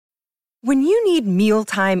When you need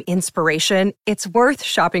mealtime inspiration, it's worth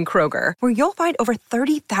shopping Kroger, where you'll find over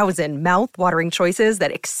 30,000 mouth-watering choices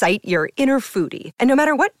that excite your inner foodie. And no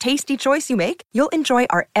matter what tasty choice you make, you'll enjoy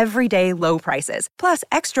our everyday low prices, plus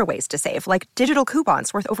extra ways to save, like digital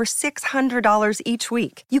coupons worth over $600 each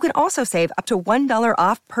week. You can also save up to $1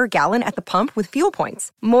 off per gallon at the pump with fuel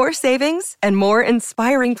points. More savings and more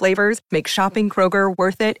inspiring flavors make shopping Kroger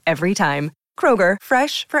worth it every time. Kroger,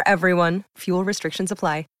 fresh for everyone. Fuel restrictions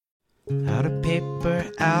apply. Out of paper,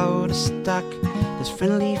 out of stock. There's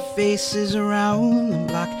friendly faces around the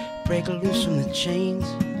block. Break loose from the chains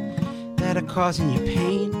that are causing you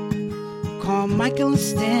pain. Call Michael and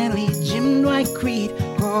Stanley, Jim, Dwight, Creed.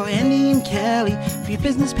 Call Andy and Kelly for your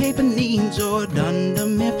business paper needs. Or Dunder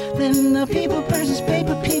Mifflin, the people versus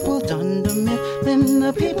paper people. Dunder Mifflin,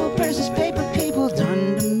 the people versus paper people.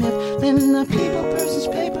 Dunder Mifflin, the people versus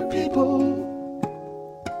paper people.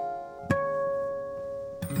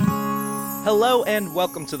 Hello and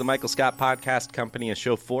welcome to the Michael Scott Podcast Company, a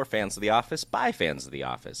show for fans of The Office by fans of The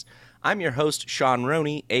Office. I'm your host, Sean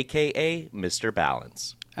Roney, a.k.a. Mr.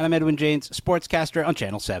 Balance. And I'm Edwin James, sportscaster on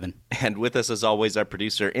Channel 7. And with us, as always, our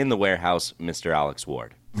producer in the warehouse, Mr. Alex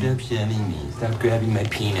Ward. Stop grabbing my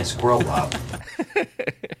penis. Grow up.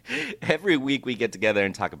 Every week we get together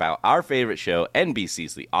and talk about our favorite show,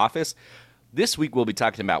 NBC's The Office. This week we'll be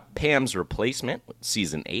talking about Pam's Replacement,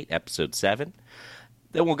 Season 8, Episode 7.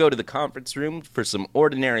 Then we'll go to the conference room for some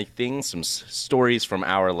ordinary things, some stories from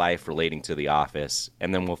our life relating to The Office.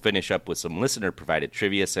 And then we'll finish up with some listener-provided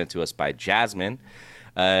trivia sent to us by Jasmine.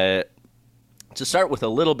 To start with a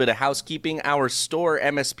little bit of housekeeping, our store,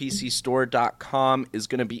 mspcstore.com, is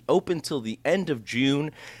going to be open till the end of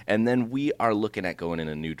June. And then we are looking at going in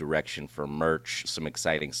a new direction for merch, some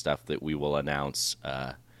exciting stuff that we will announce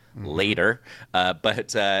later. But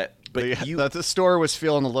the store was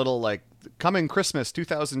feeling a little like coming Christmas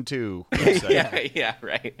 2002. yeah,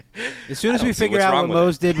 right. As soon as we figure out what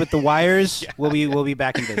Moe's did with the wires, we'll be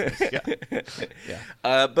back in business.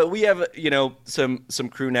 But we have some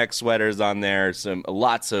crew neck sweaters on there,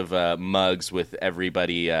 lots of mugs with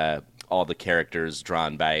everybody, all the characters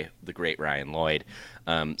drawn by the great Ryan Lloyd.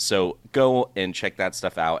 So go and check that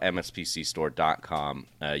stuff out, mspcstore.com.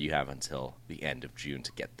 You have until the end of June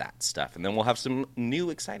to get that stuff. And then we'll have some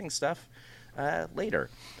new exciting stuff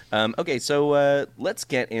later. Okay, so let's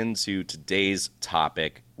get into today's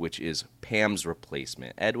topic, which is Pam's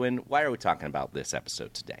Replacement. Edwin, why are we talking about this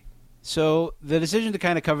episode today? So the decision to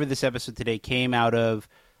kind of cover this episode today came out of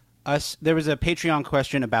us. There was a Patreon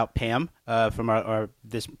question about Pam from our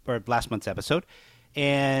last month's episode.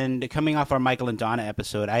 And coming off our Michael and Donna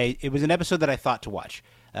episode, it was an episode that I thought to watch.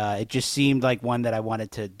 It just seemed like one that I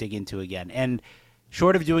wanted to dig into again. And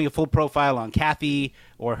short of doing a full profile on Kathy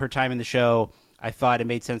or her time in the show, I thought it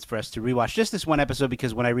made sense for us to rewatch just this one episode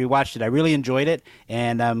because when I rewatched it, I really enjoyed it.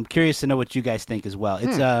 And I'm curious to know what you guys think as well.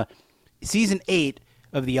 It's Season 8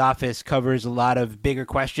 of The Office covers a lot of bigger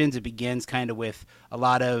questions. It begins kind of with a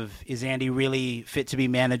lot of, is Andy really fit to be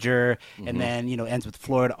manager? Mm-hmm. And then, ends with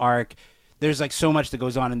Florida arc. There's like so much that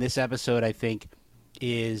goes on in this episode, I think,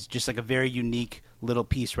 is just like a very unique little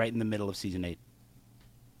piece right in the middle of Season 8.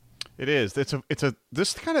 It is. There's a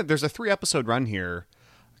 3-episode run here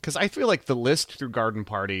because I feel like the list through Garden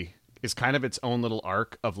Party is kind of its own little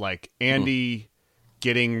arc of like Andy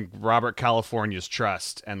getting Robert California's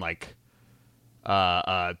trust and like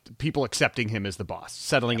people accepting him as the boss,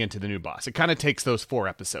 settling into the new boss. It kind of takes those 4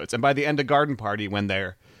 episodes. And by the end of Garden Party, when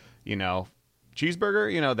they're,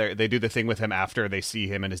 Cheeseburger, they do the thing with him after they see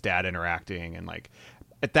him and his dad interacting. And like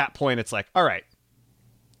at that point, it's like, all right,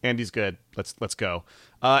 Andy's good. Let's go.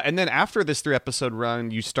 And then after this 3-episode run,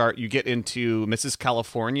 you get into Mrs.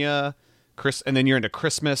 California, and then you're into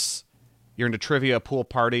Christmas, you're into trivia, pool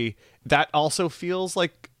party. That also feels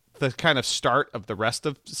like the kind of start of the rest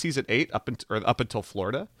of Season 8 up until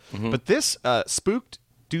Florida. Mm-hmm. But this Spooked,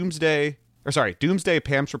 Doomsday,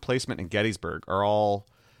 Pam's Replacement, and Gettysburg are all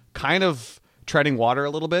kind of treading water a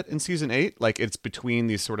little bit in Season 8. Like it's between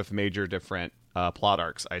these sort of major different plot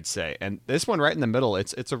arcs, I'd say. And this one right in the middle,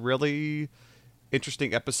 it's a really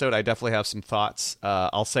interesting episode. I definitely have some thoughts.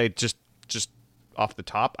 I'll say just off the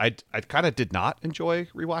top, I kind of did not enjoy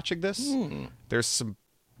rewatching this.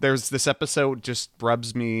 There's this episode just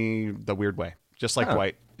rubs me the weird way, just like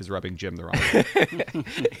Dwight is rubbing Jim the wrong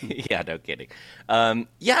way. Yeah, no kidding.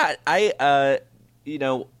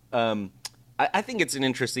 I think it's an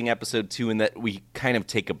interesting episode too, in that we kind of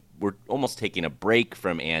we're almost taking a break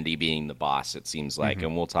from Andy being the boss, it seems like,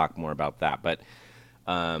 and we'll talk more about that. But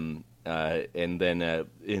and then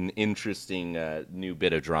an interesting new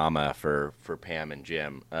bit of drama for Pam and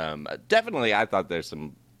Jim. Definitely, I thought there's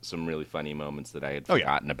some some really funny moments that I had Oh, yeah.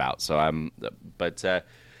 forgotten about. So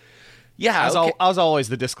As always,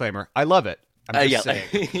 the disclaimer: I love it. I'm just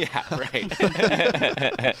saying. Yeah, right.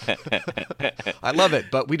 I love it,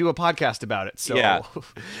 but we do a podcast about it. So Yeah.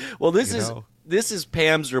 Well, this know. is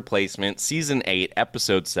Pam's Replacement, season 8,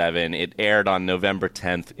 episode 7. It aired on November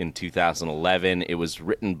 10th in 2011. It was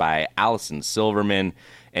written by Allison Silverman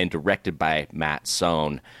and directed by Matt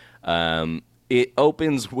Sohn. It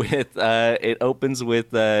opens with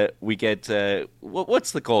we get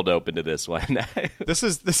what's the cold open to this one? this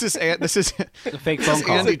is The fake phone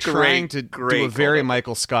call. Andy It's a trying great, to great do a very cold open.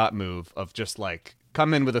 Michael Scott move of just like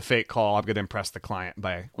come in with a fake call. I'm going to impress the client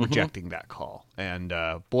by Mm-hmm. rejecting that call, and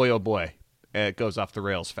boy oh boy, it goes off the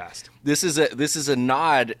rails fast. This is a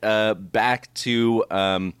nod back to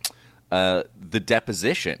the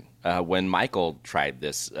deposition when Michael tried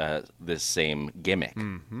this same gimmick.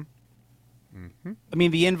 I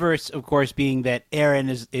mean, the inverse, of course, being that Aaron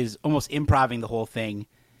is almost improvising the whole thing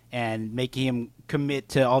and making him commit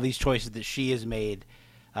to all these choices that she has made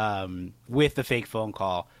with the fake phone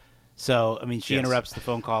call. So, I mean, she Yes. interrupts the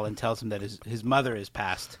phone call and tells him that his mother is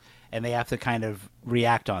passed, and they have to kind of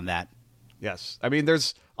react on that. Yes, I mean,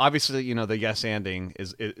 there's obviously the yes anding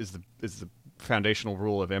is the foundational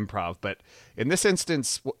rule of improv, but in this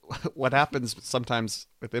instance, what happens sometimes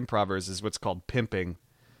with improvers is what's called pimping,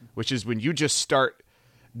 which is when you just start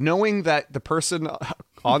knowing that the person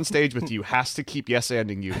on stage with you has to keep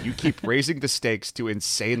yes-anding you. You keep raising the stakes to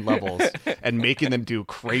insane levels and making them do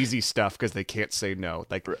crazy stuff because they can't say no.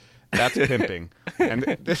 Like, that's pimping.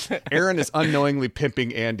 And Aaron is unknowingly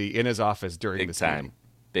pimping Andy in his office during Big this time. meeting.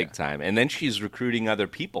 Big time. And then she's recruiting other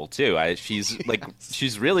people too.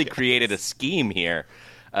 She's really created a scheme here.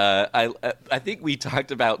 I think we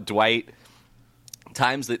talked about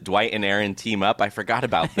times that Dwight and Aaron team up. I forgot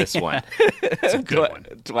about this one. It's a good one.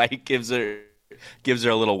 Dwight gives her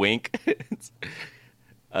a little wink.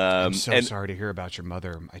 I'm so sorry to hear about your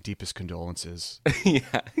mother. My deepest condolences.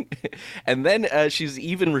 Yeah. And then she's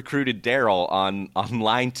even recruited Daryl on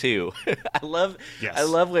line 2. I love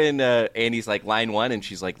when Andy's like line 1 and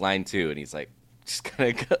she's like line 2 and he's like just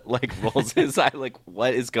kind of like rolls his eye like,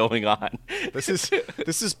 what is going on? This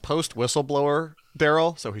is post whistleblower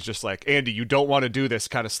Daryl, so he's just like, Andy, you don't want to do this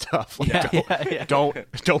kind of stuff. Like,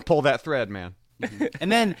 don't pull that thread, man. And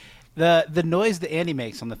then the noise that Andy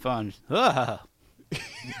makes on the phone.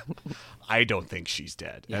 I don't think she's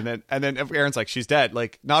dead. Yeah. And then if Aaron's like, she's dead.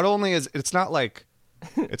 Like, not only is it's not like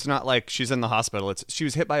she's in the hospital. She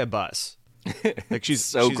was hit by a bus. Like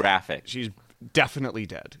she's graphic. She's definitely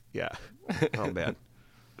dead. Yeah. Oh man.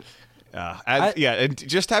 And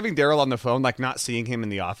just having Daryl on the phone, like not seeing him in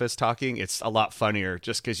the office talking, it's a lot funnier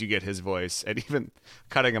just because you get his voice, and even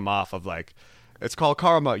cutting him off of like, it's called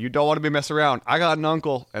karma. You don't want to be messing around. I got an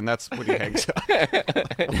uncle, and that's when he hangs up.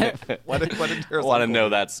 What did Daryl's I want to uncle know do?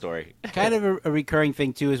 that story. Kind of a recurring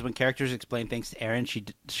thing too is when characters explain things to Aaron,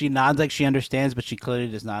 she nods like she understands, but she clearly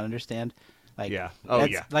does not understand. Like, Yeah. Oh,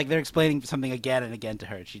 that's- yeah. Like they're explaining something again and again to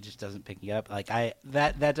her, and she just doesn't pick it up. Like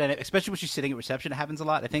that dynamic, especially when she's sitting at reception, it happens a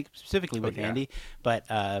lot. I think specifically with yeah. Andy, but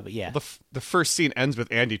yeah. The first scene ends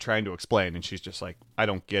with Andy trying to explain, and she's just like, I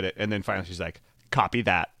don't get it. And then finally she's like, copy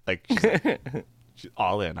that. Like, she's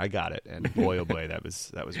all in. I got it. And boy, oh boy, that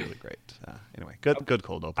was really great. Anyway, good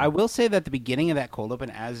cold open. I will say that the beginning of that cold open,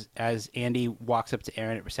 as Andy walks up to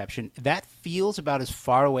Aaron at reception, that feels about as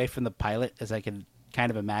far away from the pilot as I can kind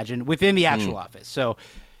of imagine within the actual office. So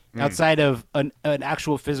outside of an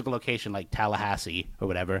actual physical location like Tallahassee or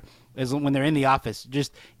whatever, is when they're in the office,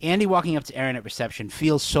 just Andy walking up to Aaron at reception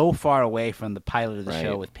feels so far away from the pilot of the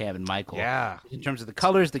show with Pam and Michael. Yeah. In terms of the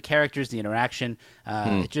colors, the characters, the interaction,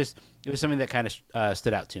 it was something that kind of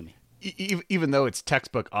stood out to me. Even though it's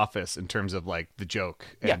textbook Office in terms of like the joke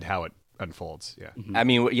and Yeah. how it unfolds. Yeah. I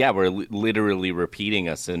mean, yeah, we're literally repeating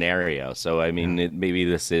a scenario. So I mean, maybe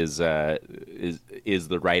this is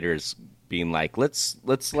the writers being like, let's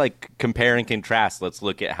like compare and contrast. Let's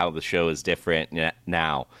look at how the show is different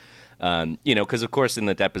now. Because of course in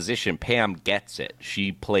the deposition, Pam gets it.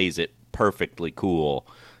 She plays it perfectly cool,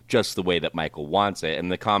 just the way that Michael wants it,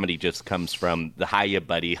 and the comedy just comes from the "Hiya,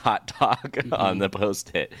 buddy" hot dog on the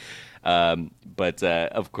post-it. But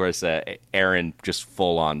of course, Aaron just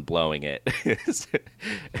full on blowing it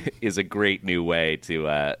is a great new way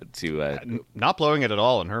to Not blowing it at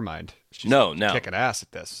all in her mind. She's No. kicking ass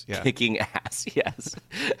at this. Yeah. kicking ass. Yes.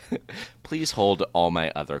 Please hold all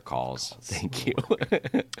my other calls. Thank you.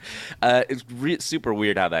 It's super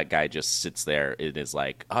weird how that guy just sits there and is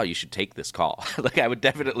like, "Oh, you should take this call." Like I would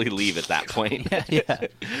definitely leave at that point. Yeah.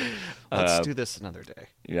 Let's do this another day.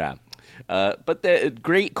 Yeah. But the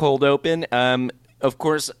great cold open. Of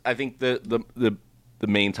course, I think the the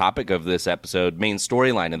main topic of this episode, main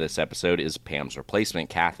storyline of this episode, is Pam's replacement.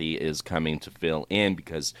 Kathy is coming to fill in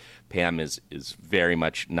because Pam is very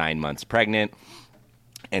much 9 months pregnant.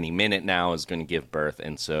 Any minute now is going to give birth,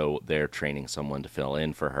 and so they're training someone to fill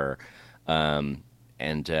in for her. And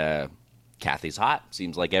Kathy's hot.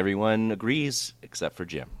 Seems like everyone agrees except for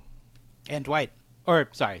Jim. And Dwight. Or,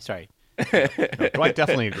 sorry. No, Dwight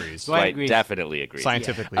definitely agrees. Dwight agrees. definitely agrees.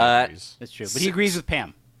 Scientifically agrees. That's true. But he agrees with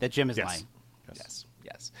Pam that Jim is Yes. lying. Yes.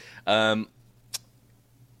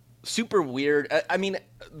 Super weird. I mean,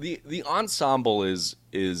 the ensemble is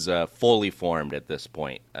fully formed at this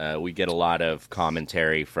point. We get a lot of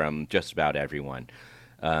commentary from just about everyone.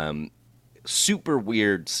 Super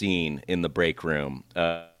weird scene in the break room.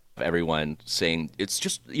 Everyone saying it's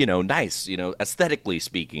just, nice, aesthetically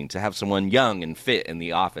speaking, to have someone young and fit in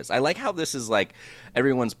the office. I like how this is like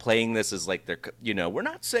everyone's playing this as like they're, we're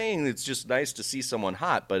not saying it's just nice to see someone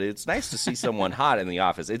hot, but it's nice to see someone hot in the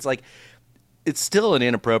office. It's like it's still an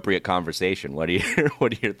inappropriate conversation. What are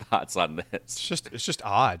your thoughts on this? It's just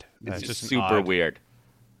odd. It's just an super odd- weird.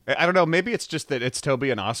 I don't know. Maybe it's just that it's Toby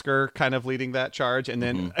and Oscar kind of leading that charge, and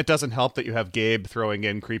then it doesn't help that you have Gabe throwing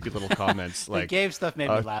in creepy little comments The like Gabe stuff made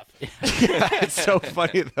me laugh. It's so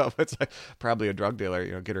funny though. It's like probably a drug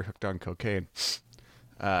dealer, get her hooked on cocaine.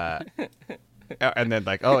 And then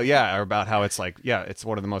like, oh yeah, or about how it's like, yeah, it's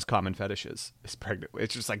one of the most common fetishes is pregnant.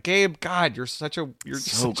 It's just like, Gabe, God, you're such a So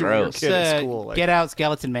such a weird gross. kid at school. Like, Get out,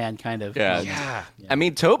 skeleton man, kind of. Yeah. I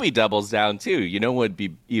mean, Toby doubles down too. You know what would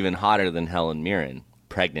be even hotter than Helen Mirren?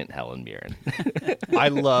 Pregnant Helen Mirren. I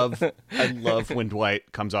love when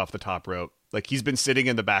Dwight comes off the top rope. Like he's been sitting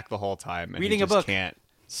in the back the whole time and Reading he a just book.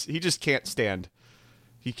 He just can't stand.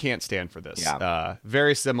 He can't stand for this. Yeah.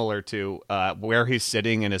 Very similar to where he's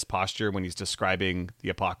sitting in his posture when he's describing the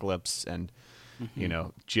apocalypse and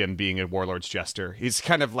Jim being a warlord's jester. He's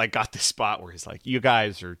kind of like got this spot where he's like, you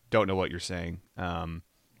guys don't know what you're saying.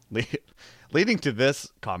 Leading to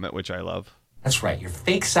this comment, which I love. That's right, you're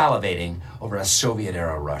fake salivating over a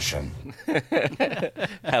Soviet-era Russian.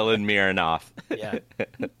 Helen Mirren off. Yeah.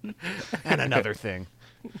 And another thing.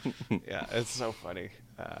 Yeah, it's so funny.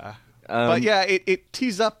 But yeah, it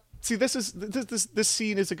tees up. See, this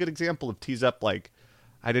scene is a good example of tease up. Like,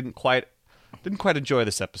 I didn't quite enjoy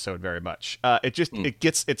this episode very much.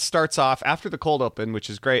 It starts off after the cold open,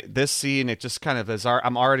 which is great. This scene, it just kind of is.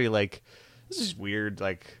 I'm already like, this is weird.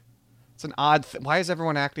 Like, it's an odd. Why is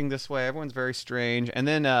everyone acting this way? Everyone's very strange. And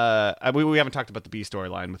then we haven't talked about the B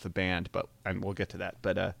storyline with the band, and we'll get to that.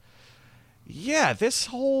 But yeah, this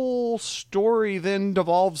whole story then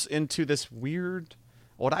devolves into this weird.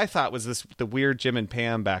 What I thought was the weird Jim and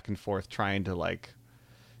Pam back and forth trying to like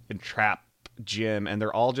entrap Jim, and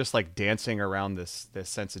they're all just like dancing around this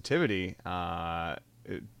sensitivity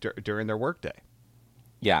during their workday.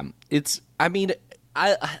 Yeah, I mean,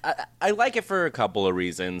 I like it for a couple of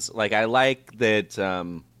reasons. Like, I like that.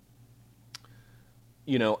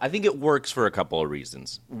 I think it works for a couple of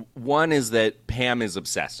reasons. One is that Pam is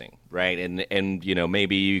obsessing, right? And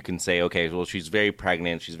maybe you can say, okay, well, she's very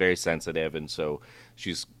pregnant, she's very sensitive, and so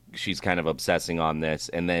she's kind of obsessing on this.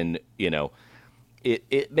 And then,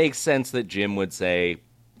 it makes sense that Jim would say,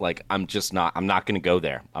 like, I'm not going to go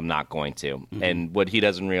there. I'm not going to. Mm-hmm. And what he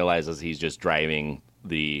doesn't realize is he's just driving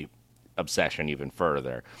the obsession even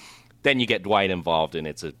further. Then you get Dwight involved, and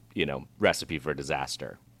it's a, recipe for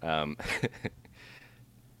disaster.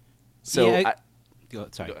 So, Yeah,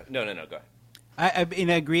 sorry. No, go ahead. I mean,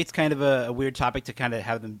 I agree. It's kind of a weird topic to kind of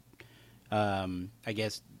have them, I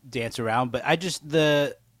guess, dance around. But I just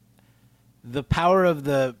the power of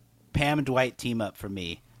the Pam and Dwight team up for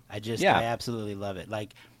me. I absolutely love it.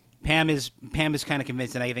 Like Pam is kind of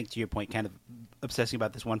convinced, and I think to your point, kind of obsessing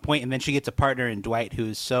about this one point, and then she gets a partner in Dwight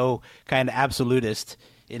who's so kind of absolutist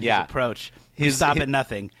in his approach. Stop at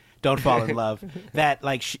nothing. Don't fall in love. That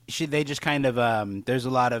like they just kind of there's a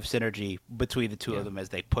lot of synergy between the two of them as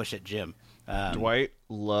they push at Jim. Dwight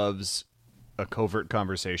loves a covert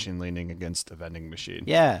conversation leaning against a vending machine.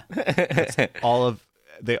 Yeah,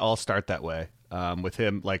 they all start that way. With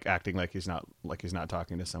him like acting like he's not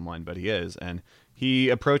talking to someone, but he is, and he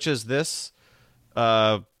approaches this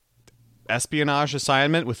espionage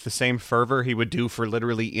assignment with the same fervor he would do for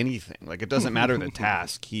literally anything. Like, it doesn't matter the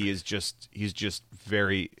task. He's just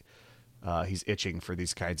very he's itching for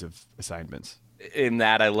these kinds of assignments. In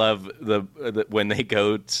that, I love the when they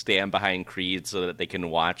go stand behind Creed so that they can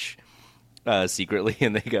watch secretly,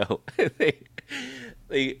 and they go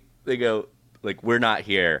they go like, we're not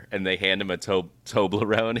here, and they hand him a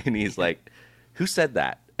Toblerone, and he's like, who said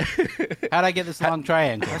that? How'd I get this long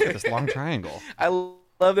triangle? This long triangle. I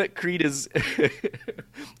love that Creed is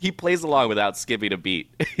he plays along without skipping a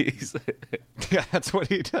beat. Yeah, that's what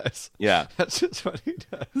he does. Yeah. That's just what he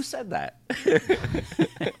does. Who said that?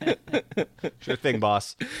 Sure thing,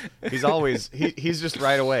 boss. He's always he's just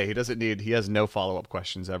right away. He has no follow-up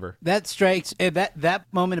questions ever. That strikes that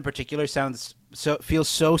moment in particular feels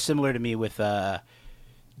so similar to me with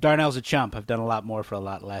Darnell's a chump. I've done a lot more for a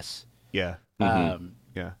lot less. Yeah.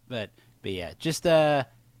 Yeah. But yeah, just the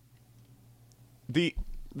way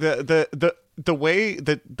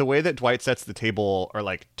that Dwight sets the table, or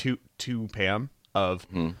like to Pam of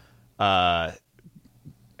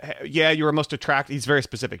yeah, you were most attractive. He's very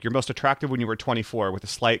specific. You're most attractive when you were 24, with a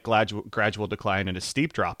slight gradual decline and a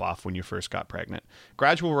steep drop off when you first got pregnant.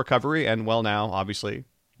 Gradual recovery, and well, now obviously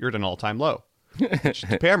you're at an all-time low.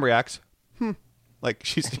 Pam reacts, like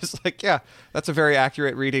she's just like, yeah, that's a very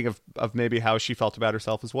accurate reading of maybe how she felt about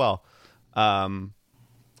herself as well. And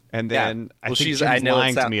then I think Jim's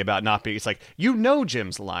lying to me about not being. It's like,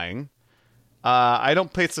 Jim's lying. I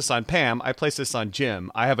don't place this on Pam. I place this on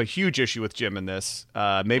Jim. I have a huge issue with Jim in this.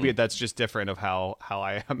 Maybe that's just different of how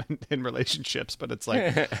I am in relationships. But it's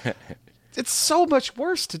like, it's so much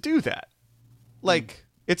worse to do that. Like,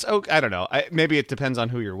 it's okay. I don't know. Maybe it depends on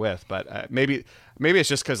who you're with. But maybe it's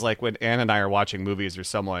just because, like, when Ann and I are watching movies or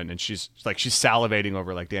someone, and she's salivating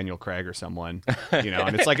over like Daniel Craig or someone,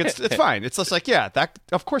 and it's like it's fine. It's just like, yeah, that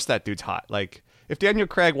of course that dude's hot. Like, if Daniel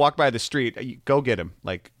Craig walked by the street, go get him.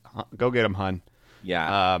 Like, go get him, hun.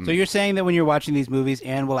 Yeah. So you're saying that when you're watching these movies,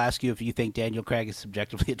 Anne will ask you if you think Daniel Craig is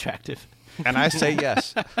subjectively attractive, and I say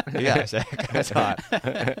yes. Yeah, I say that's hot.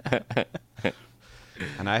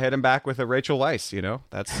 And I hit him back with a Rachel Weisz.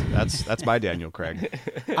 That's my Daniel Craig.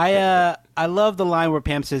 I love the line where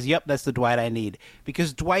Pam says, "Yep, that's the Dwight I need,"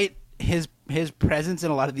 because Dwight, his presence in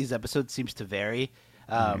a lot of these episodes seems to vary.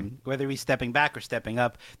 Whether he's stepping back or stepping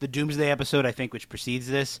up. The Doomsday episode, I think, which precedes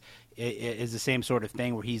this, is the same sort of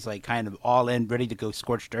thing where he's like kind of all in, ready to go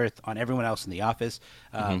scorched earth on everyone else in the office.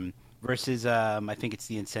 Versus, I think it's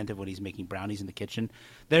the incentive when he's making brownies in the kitchen.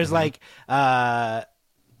 There's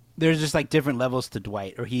there's just like different levels to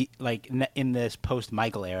Dwight, or he like in this post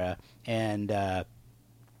Michael era, and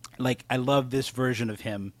like I love this version of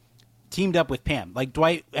him teamed up with Pam. Like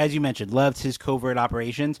Dwight, as you mentioned, loves his covert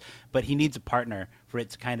operations, but he needs a partner for it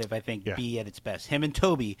to kind of, I think, be at its best. Him and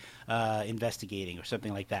Toby investigating or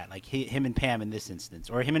something like that. Like him and Pam in this instance,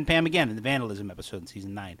 or him and Pam again in the vandalism episode in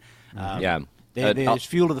season 9. There's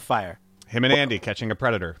fuel to the fire. Him and Andy catching a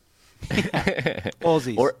predator.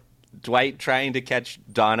 Allsies. Or Dwight trying to catch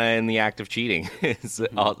Donna in the act of cheating. It's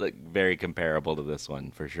all very comparable to this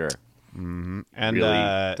one for sure. And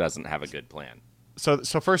really doesn't have a good plan. So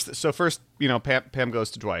first, Pam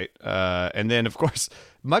goes to Dwight, and then of course,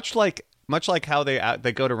 much like how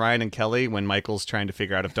they go to Ryan and Kelly when Michael's trying to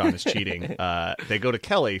figure out if Donna's cheating, they go to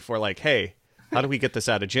Kelly for like, hey, how do we get this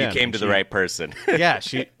out of Jim? You came to the right person. Yeah,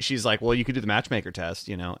 she's like, well, you could do the matchmaker test,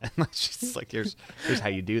 and she's like, here's how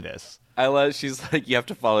you do this. I love. She's like, you have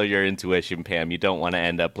to follow your intuition, Pam. You don't want to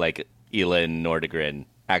end up like Elin Nordegren.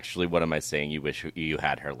 Actually, what am I saying? You wish you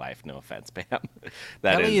had her life. No offense, Pam.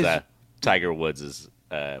 That Kelly is Tiger Woods'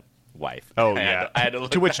 wife. Oh, yeah. I had to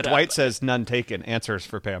look to which that Dwight up. says, none taken. Answers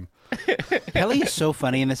for Pam. Kelly is so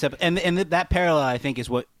funny in this episode. And that parallel, I think, is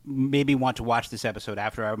what made me want to watch this episode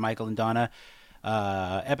after our Michael and Donna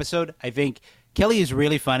episode. I think Kelly is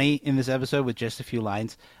really funny in this episode with just a few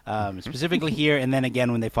lines, specifically here, and then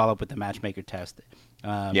again when they follow up with the matchmaker test.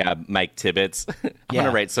 Mike Tibbetts. I'm going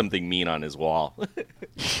to write something mean on his wall.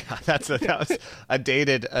 That was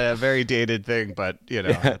a very dated thing, but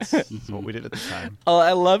that's what we did at the time. Oh,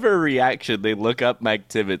 I love her reaction. They look up Mike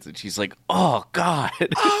Tibbetts, and she's like, "Oh God!"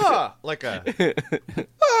 Like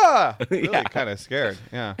really kind of scared.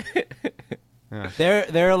 Yeah. There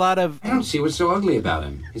are a lot of. I don't see what's so ugly about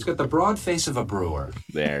him. He's got the broad face of a brewer.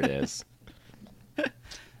 There it is.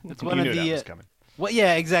 That's one you of knew the. that was coming. Well,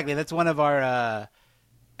 yeah, exactly. That's one of our, I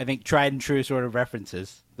think, tried and true sort of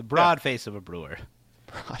references. The broad face of a brewer.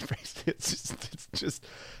 Broad face.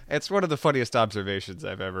 It's one of the funniest observations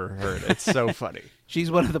I've ever heard. It's so funny. She's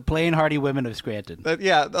one of the plain hardy women of Scranton. But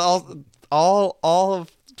yeah, all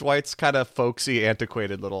of Dwight's kind of folksy,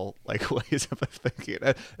 antiquated little like ways of thinking,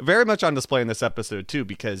 very much on display in this episode too.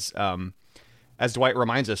 Because as Dwight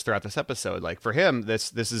reminds us throughout this episode, like for him,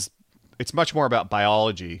 it's much more about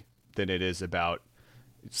biology than it is about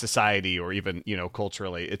society or even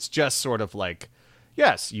culturally. It's just sort of like,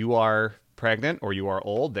 yes, you are pregnant or you are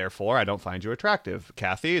old, therefore I don't find you attractive.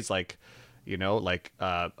 Kathy is like,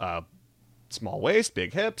 small waist,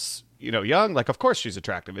 big hips, young. Like, of course she's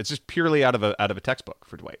attractive. It's just purely out of a textbook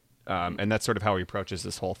for Dwight, and that's sort of how he approaches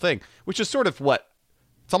this whole thing, which is sort of what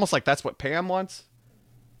it's almost like that's what Pam wants,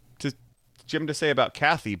 Jim to say about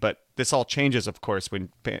Kathy, but this all changes, of course, when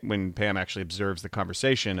Pam actually observes the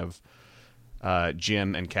conversation of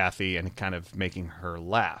Jim and Kathy and kind of making her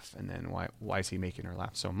laugh. And then why is he making her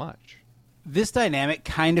laugh so much? This dynamic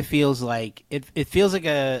kind of feels like it feels like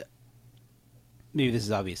maybe this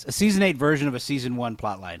is obvious, a season 8 version of a season 1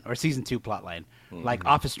 plotline or season 2 plotline, like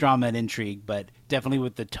office drama and intrigue, but definitely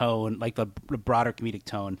with the tone, like the broader comedic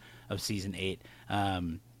tone of season 8.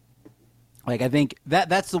 Like I think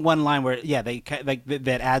that's the one line where they like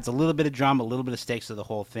that adds a little bit of drama, a little bit of stakes to the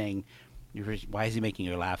whole thing. Why is he making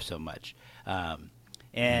her laugh so much? Like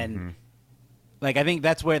I think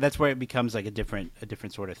that's where it becomes like a different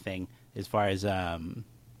sort of thing as far as the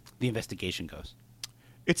investigation goes.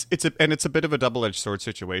 It's a bit of a double-edged sword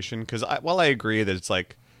situation because while I agree that it's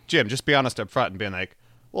like, Jim, just be honest up front and being like,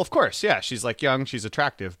 well, of course, yeah, she's like young, she's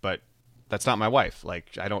attractive, but that's not my wife.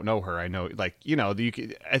 Like, I don't know her. I know, like,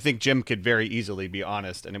 I think Jim could very easily be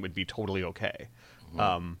honest and it would be totally okay.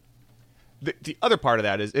 The other part of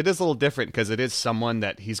that is it is a little different because it is someone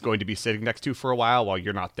that he's going to be sitting next to for a while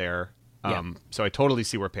you're not there. So I totally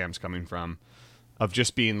see where Pam's coming from of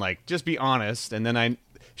just being like, just be honest. And then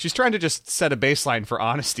she's trying to just set a baseline for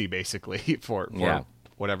honesty, basically, for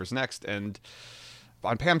whatever's next. And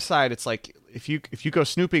on Pam's side, it's like, if you go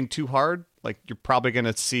snooping too hard, like you're probably going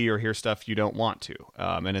to see or hear stuff you don't want to.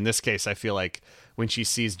 And in this case, I feel like when she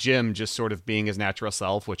sees Jim just sort of being his natural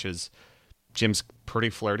self, which is Jim's pretty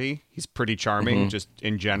flirty, he's pretty charming just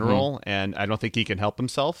in general. And I don't think he can help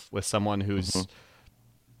himself with someone who's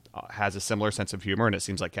has a similar sense of humor. And it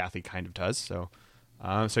seems like Kathy kind of does. So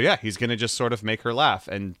yeah, he's going to just sort of make her laugh.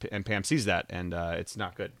 And Pam sees that and it's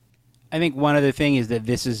not good. I think one other thing is that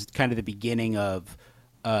this is kind of the beginning of,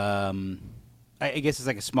 I guess it's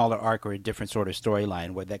like a smaller arc or a different sort of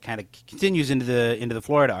storyline where that kind of continues into the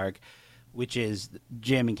Florida arc, which is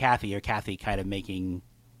Jim and Kathy, or Kathy kind of making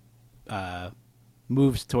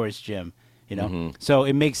moves towards Jim, So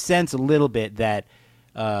it makes sense a little bit that,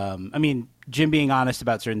 Jim being honest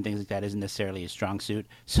about certain things like that isn't necessarily a strong suit,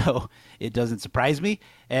 so it doesn't surprise me,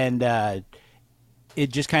 and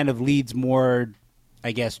it just kind of leads more,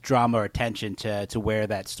 I guess, drama or attention to where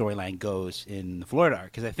that storyline goes in the Florida arc.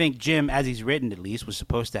 Because I think Jim, as he's written at least, was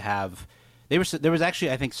supposed to have there was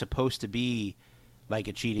actually, I think, supposed to be like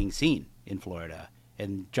a cheating scene in Florida,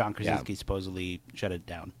 and John Krasinski supposedly shut it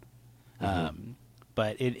down.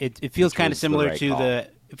 But it feels kind of similar to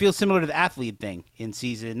it feels similar to the athlete thing in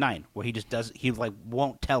season 9, where he just he like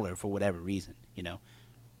won't tell her for whatever reason,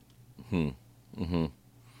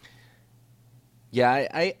 Yeah,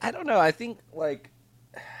 I don't know. I think like.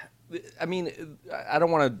 I mean, I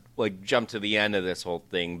don't want to like jump to the end of this whole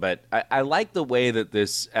thing, but I like the way that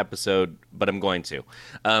this episode, but I'm going to.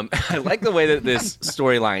 I like the way that this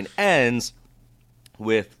storyline ends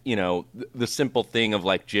with, the simple thing of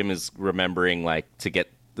like Jim is remembering like to get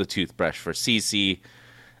the toothbrush for Cece,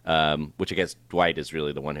 which I guess Dwight is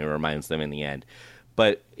really the one who reminds them in the end.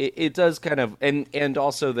 But it does kind of, and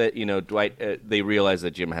also that, Dwight, they realize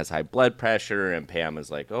that Jim has high blood pressure, and Pam is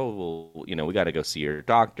like, oh, well, we got to go see your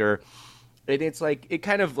doctor. And it's like, it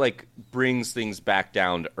kind of like brings things back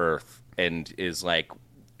down to earth and is like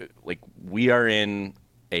we are in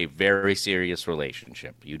a very serious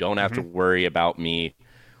relationship. You don't have to worry about me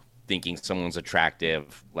thinking someone's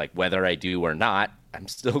attractive, like whether I do or not. I'm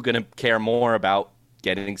still going to care more about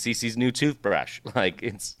getting Cece's new toothbrush. Like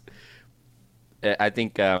I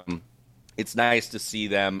think it's nice to see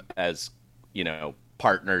them as,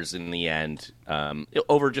 partners in the end,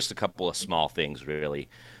 over just a couple of small things, really,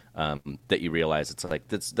 that you realize it's like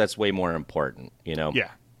that's way more important, Yeah.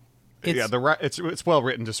 It's well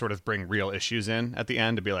written to sort of bring real issues in at the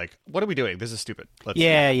end to be like, what are we doing? This is stupid.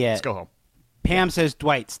 Let's go home. Pam says,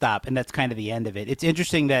 Dwight, stop, and that's kind of the end of it. It's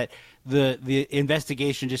interesting that the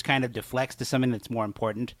investigation just kind of deflects to something that's more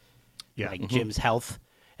important, like Jim's health,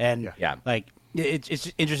 and like. It's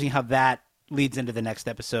interesting how that leads into the next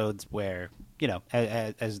episodes where,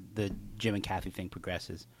 as the Jim and Kathy thing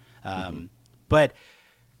progresses. But,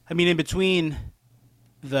 in between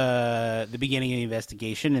the beginning of the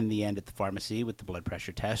investigation and the end at the pharmacy with the blood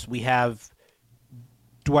pressure test, we have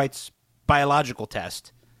Dwight's biological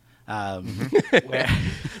test. Where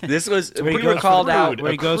this was we were called out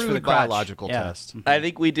where he goes for the biological test. I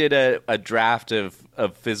think we did a draft of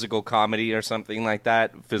physical comedy or something like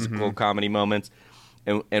that, physical comedy moments,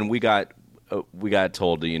 and we got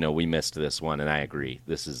told we missed this one, and I agree.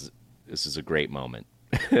 This is a great moment.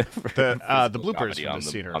 The bloopers from the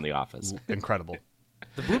scene on The Office, incredible.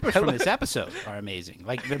 The bloopers from this episode are amazing.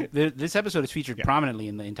 Like this episode is featured prominently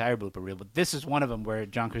in the entire blooper reel, but this is one of them where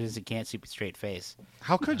John Krasinski can't see with a straight face.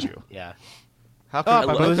 How could you? Yeah. How Oh, can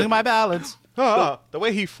I'm losing my balance. the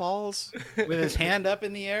way he falls, With his hand up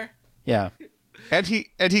in the air. Yeah. and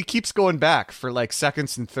he keeps going back for like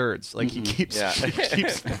seconds and thirds. Like he keeps he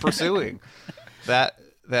keeps pursuing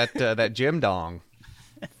that Jim dong.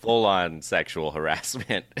 Full on sexual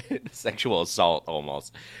harassment, sexual assault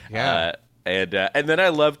almost. Yeah. And then I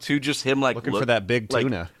love too just him like Looking for that big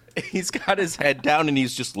tuna. He's got his head down and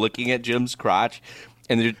he's just looking at Jim's crotch,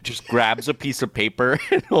 and then just grabs a piece of paper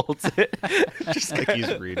and holds it, just Like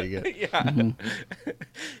he's reading it. yeah.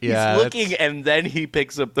 Yeah, He's looking and then he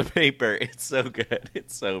picks up the paper. It's so good.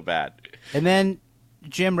 It's so bad. And then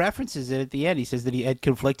Jim references it at the end. He says that he had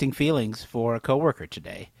conflicting feelings for a coworker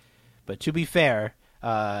today. But to be fair,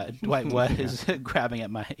 Dwight was grabbing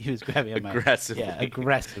at my. He was grabbing at my Aggressively. Yeah,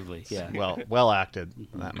 aggressively. Yeah. Well acted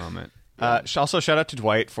in that moment. Also, shout out to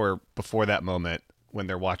Dwight for before that moment when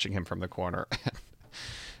they're watching him from the corner.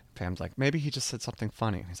 Pam's like, maybe he just said something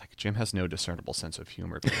funny. And he's like, Jim has no discernible sense of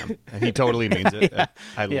humor, Pam. And he totally means it.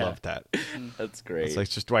 I love that. That's great. It's like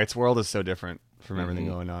just Dwight's world is so different from everything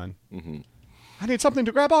going on. Mm-hmm. I need something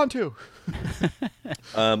to grab onto.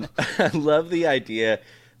 I love the idea.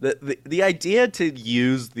 The idea to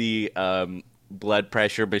use the blood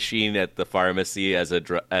pressure machine at the pharmacy as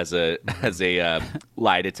a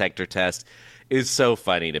lie detector test is so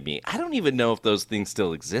funny to me. I don't even know if those things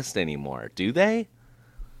still exist anymore. Do they?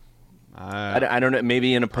 I don't know.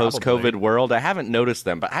 Maybe in a post-COVID world, I haven't noticed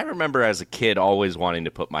them. But I remember as a kid always wanting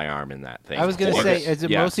to put my arm in that thing. I was going to say, is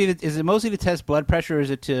it mostly to test blood pressure, or is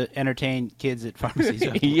it to entertain kids at pharmacies?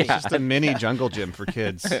 Yeah, It's just a mini jungle gym for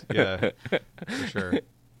kids. Yeah, for sure.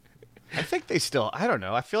 I think they still. I don't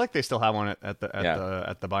know. I feel like they still have one at the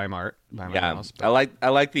Bimart. Yeah, House, I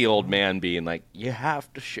like the old man being like, "You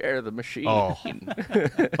have to share the machine."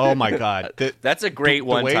 Oh my God, That's a great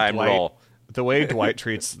one-time role. The way Dwight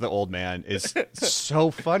treats the old man is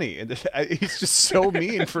so funny, and he's just so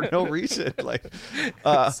mean for no reason. Like,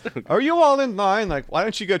 are you all in line? Like, why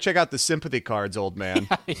don't you go check out the sympathy cards, old man?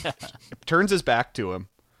 Turns his back to him,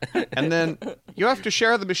 and then you have to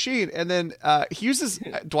share the machine. And then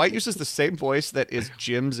Dwight uses the same voice that is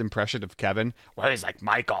Jim's impression of Kevin. Well, he's like,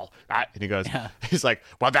 Michael, and he goes, he's like,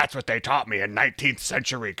 well, that's what they taught me in 19th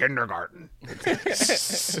century kindergarten.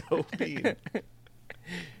 So mean.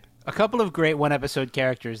 A couple of great one-episode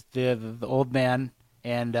characters: the old man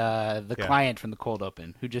and the client from the cold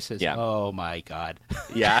open, who just says, "Oh my God."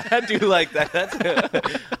 Yeah, I do like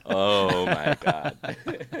that. Oh my God.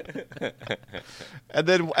 And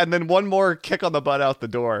then one more kick on the butt out the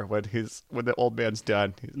door when the old man's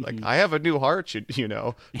done. He's like, I have a new heart, you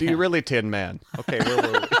know. Do you really, Tin Man? Okay, where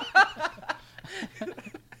were we?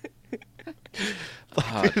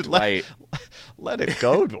 Dude, Dwight. Let it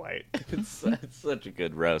go, Dwight. It's such a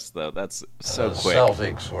good roast, though. That's so quick.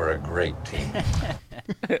 Celtics were a great team.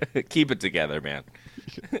 Keep it together, man.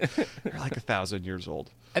 You're like 1,000 years old.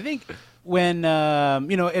 I think when in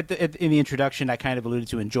the introduction, I kind of alluded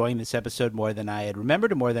to enjoying this episode more than I had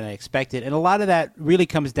remembered, or more than I expected, and a lot of that really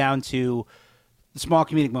comes down to the small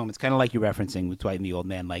comedic moments, kind of like you're referencing with Dwight and the old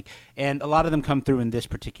man, and a lot of them come through in this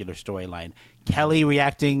particular storyline. Kelly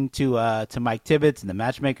reacting to Mike Tibbetts and the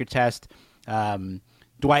matchmaker test,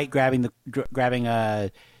 Dwight grabbing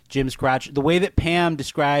Jim's crotch, the way that Pam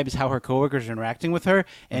describes how her coworkers are interacting with her,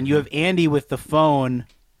 and you have Andy with the phone.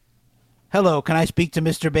 Hello, can I speak to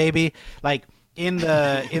Mr. Baby? Like in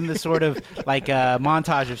the sort of like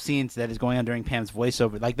montage of scenes that is going on during Pam's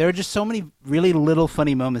voiceover. Like there are just so many really little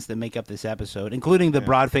funny moments that make up this episode, including the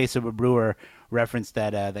broad face of a brewer reference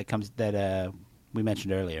that we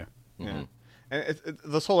mentioned earlier. Yeah, and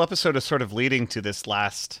this whole episode is sort of leading to this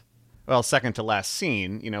second to last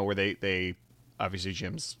scene. You know, where they obviously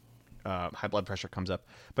Jim's high blood pressure comes up,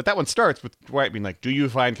 but that one starts with Dwight being like, "Do you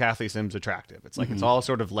find Kathy Sims attractive?" It's like it's all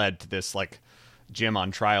sort of led to this like Jim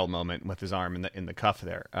on trial moment with his arm in the cuff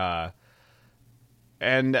there,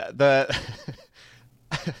 and the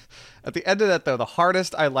at the end of that though, the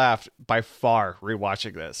hardest I laughed by far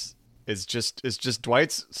rewatching this is just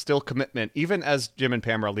Dwight's still commitment, even as Jim and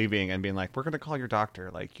Pam are leaving and being like, "We're gonna call your doctor.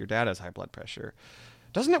 Like your dad has high blood pressure."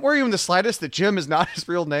 Doesn't it worry you in the slightest that Jim is not his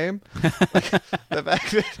real name? Like, the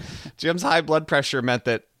fact that Jim's high blood pressure meant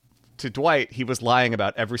that to Dwight, he was lying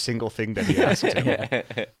about every single thing that he asked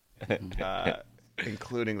him,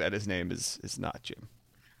 including that his name is not Jim.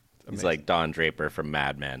 He's like Don Draper from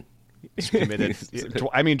Mad Men. He's committed.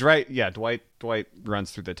 I mean, Dwight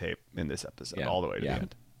runs through the tape in this episode all the way to the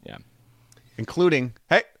end. Yeah. Including,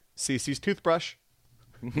 hey, Cece's toothbrush.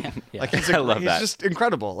 Like he's just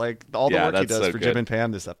incredible. Like all the work he does for Jim and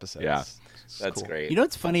Pam this episode. Yeah, it's that's cool. great. You know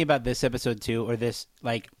what's funny about this episode too, or this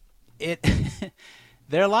like it,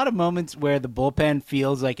 there are a lot of moments where the bullpen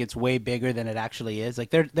feels like it's way bigger than it actually is.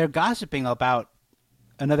 Like they're gossiping about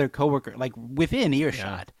another coworker, like within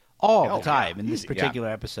earshot all the time in this particular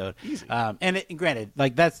episode. And granted,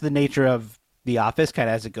 like that's the nature of The Office, kind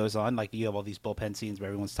of as it goes on. Like you have all these bullpen scenes where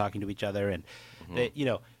everyone's talking to each other, and they,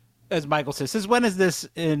 as Michael says, when is this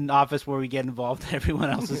in Office where we get involved in everyone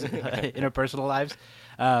else's interpersonal lives?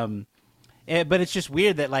 But it's just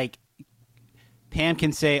weird that like Pam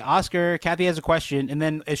can say, Oscar, Kathy has a question, and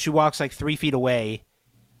then as she walks like 3 feet away,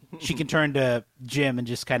 she can turn to Jim and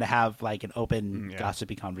just kind of have like an open,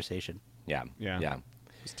 gossipy conversation. Yeah.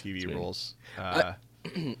 Those TV roles. I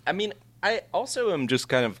mean, I also am just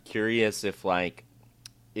kind of curious if at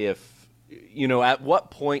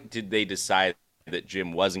what point did they decide that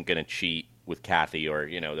Jim wasn't going to cheat with Kathy, or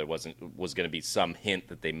there was going to be some hint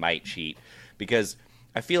that they might cheat, because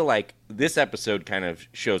I feel like this episode kind of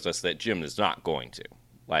shows us that Jim is not going to.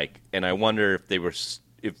 And I wonder if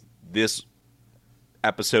this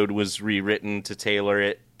episode was rewritten to tailor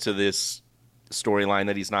it to this storyline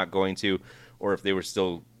that he's not going to, or if they were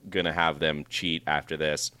still going to have them cheat after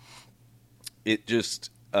this. It just,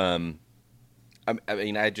 I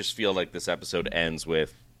just feel like this episode ends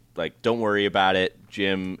with, don't worry about it.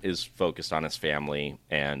 Jim is focused on his family,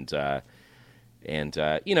 and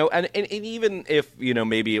even if,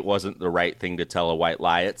 maybe it wasn't the right thing to tell a white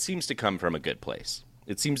lie, it seems to come from a good place.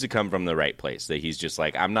 It seems to come from the right place, that he's just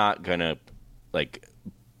I'm not going to, I'm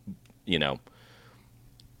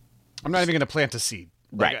not even going to plant a seed.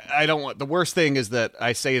 Right. I don't want, the worst thing is that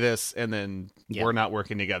I say this and then we're not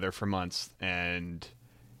working together for months, and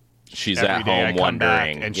she's every at day home I come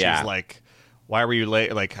wondering, back and she's like, why were you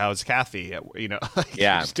late? How's Kathy? You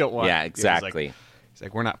just don't want. Yeah, exactly. He's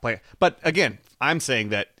like, we're not playing. But again, I'm saying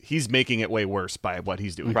that he's making it way worse by what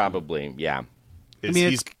he's doing. Probably, yeah.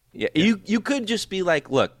 You could just be like,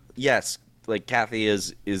 look, yes, Kathy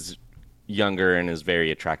is younger and is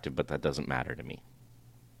very attractive, but that doesn't matter to me.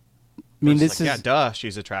 I mean, this is duh,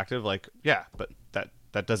 she's attractive. But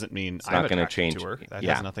that doesn't mean it's I'm not going to attracted change to her. That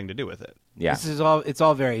has nothing to do with it. Yeah, it's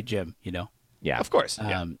all very Jim, Yeah, of course.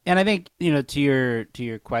 And I think to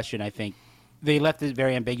your question, I think they left it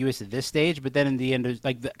very ambiguous at this stage. But then in the end,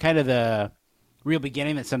 the real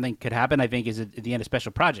beginning that something could happen, I think, is at the end of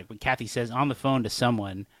Special Project when Kathy says on the phone to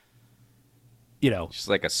someone, she's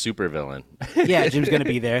like a supervillain. Yeah, Jim's going to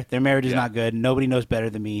be there. Their marriage is not good. Nobody knows better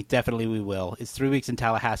than me. Definitely we will. It's 3 weeks in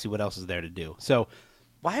Tallahassee. What else is there to do? So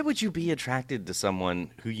why would you be attracted to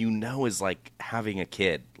someone who is having a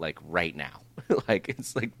kid right now?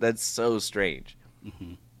 It's that's so strange.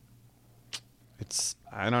 Mm-hmm. It's,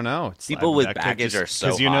 I don't know. It's people with baggage are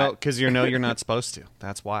so hot. Because you're not supposed to.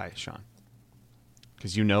 That's why, Sean.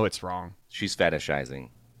 Because it's wrong. She's fetishizing.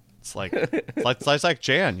 It's like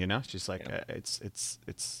Jan, she's like,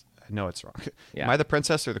 it's. I know it's wrong. Yeah. Am I the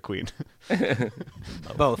princess or the queen?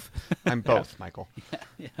 Both. I'm both, Michael.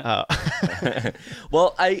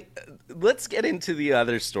 Well, let's get into the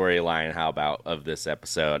other storyline. How about of this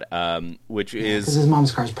episode, which is because his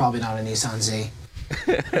mom's car is probably not a Nissan Z.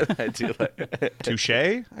 I do like touche,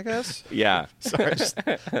 I guess. Yeah, sorry, I just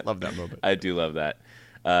love that moment. I do love that.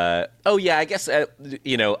 I guess I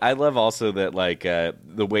love also that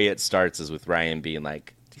the way it starts is with Ryan being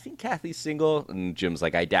like, "Do you think Kathy's single?" And Jim's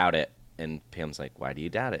like, "I doubt it." And Pam's like, "Why do you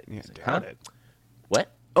doubt it?" Yeah, like, doubt it.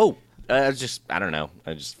 What? Oh, I don't know.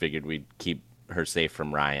 I just figured we'd keep her safe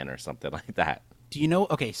from Ryan or something like that. Do you know?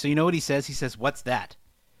 Okay, so you know what he says? He says, "What's that?"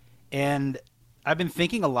 And I've been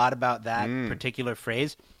thinking a lot about that particular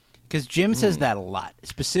phrase because Jim says that a lot,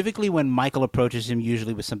 specifically when Michael approaches him,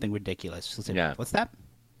 usually with something ridiculous. He'll say, "What's that?"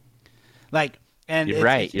 And you're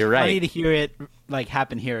right. It's funny to hear it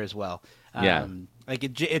happen here as well. Yeah.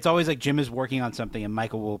 It's always like Jim is working on something and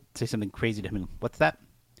Michael will say something crazy to him. What's that?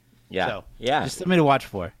 Yeah. So, yeah. Just something to watch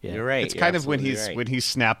for. Yeah. You're right. It's kind of when he's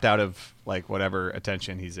snapped out of whatever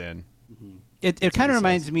attention he's in. Mm-hmm. It kind of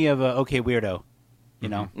reminds me of OK Weirdo,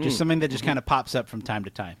 just something that just kind of pops up from time to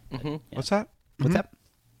time. Mm-hmm. Yeah. What's that? What's that?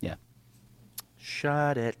 Yeah.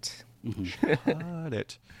 Shut it. Shut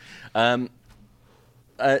it.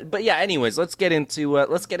 But yeah, anyways, let's get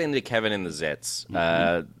into Kevin and the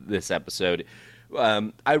Zits this episode.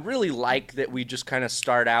 I really like that we just kind of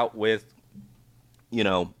start out with,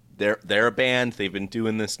 they're a band. They've been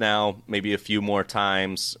doing this now maybe a few more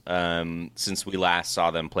times since we last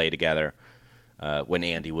saw them play together when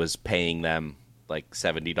Andy was paying them like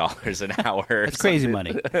 $70 an hour. That's crazy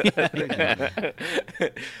money. A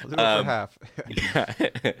little over half.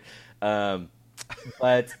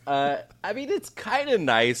 But I mean, it's kind of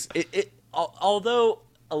nice. Although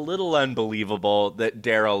a little unbelievable that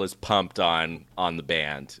Daryl is pumped on the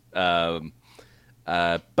band.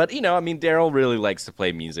 But I mean, Daryl really likes to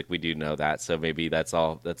play music. We do know that, so maybe that's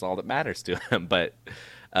all that matters to him. But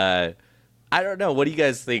I don't know. What do you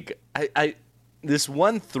guys think? I this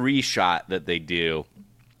 1-3 shot that they do,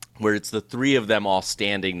 where it's the three of them all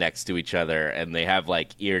standing next to each other, and they have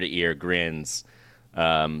like ear to ear grins,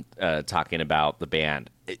 talking about the band.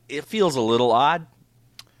 It feels a little odd.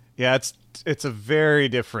 Yeah, it's a very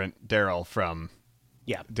different Daryl from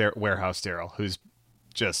Yeah. Warehouse Daryl, who's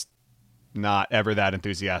just not ever that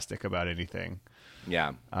enthusiastic about anything.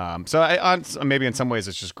 Yeah. So maybe in some ways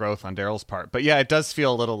it's just growth on Daryl's part, but yeah, it does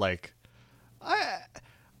feel a little like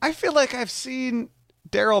I feel like I've seen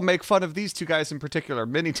Daryl make fun of these two guys in particular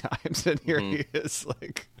many times, and here he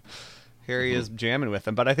is jamming with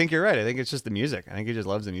them. But I think you're right. I think it's just the music. I think he just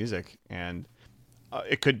loves the music, and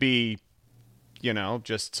it could be,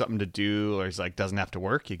 just something to do, or he's like doesn't have to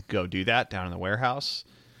work. He can go do that down in the warehouse.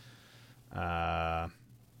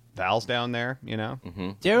 Val's down there,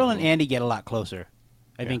 Daryl and Andy get a lot closer.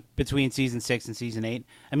 I think between season 6 and season 8.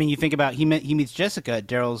 I mean, you think about he meets Jessica at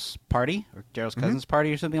Daryl's party or Daryl's cousin's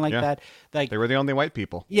party or something like that. Like they were the only white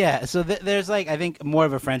people. Yeah, so there's like I think more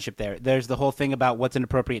of a friendship there. There's the whole thing about what's an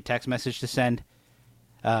appropriate text message to send.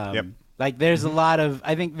 Like there's a lot of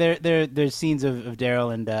I think there's scenes of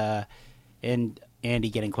Daryl and Andy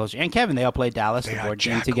getting closer, and Kevin. They all played Dallas, the board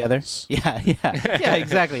game together. Yeah,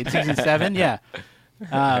 exactly. In season 7, yeah.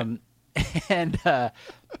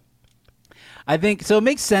 I think so. It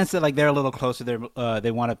makes sense that like they're a little closer.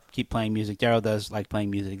 They want to keep playing music. Daryl does like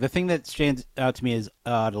playing music. The thing that stands out to me is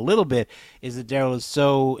a little bit is that Daryl is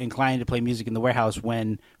so inclined to play music in the warehouse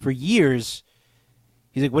when for years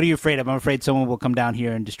he's like, "What are you afraid of?" I'm afraid someone will come down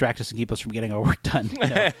here and distract us and keep us from getting our work done.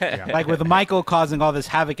 Like with Michael causing all this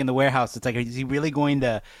havoc in the warehouse, it's like, is he really going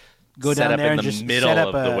to go Set down up there in and the just middle set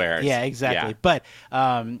up of the warehouse? Yeah, exactly. Yeah. But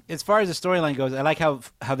as far as the storyline goes, I like how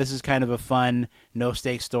this is kind of a fun, no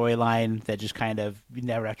stakes storyline that just kind of you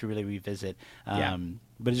never have to really revisit. But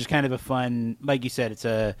it's just kind of a fun, like you said, it's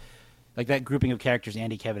a like that grouping of characters.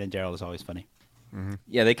 Andy, Kevin, and Daryl is always funny.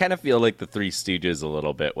 Yeah, they kind of feel like the Three Stooges a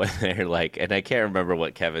little bit when they're like, and I can't remember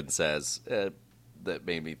what Kevin says that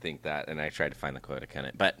made me think that, and I tried to find the quote, I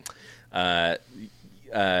couldn't.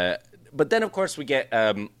 But then, of course, we get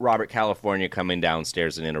Robert California coming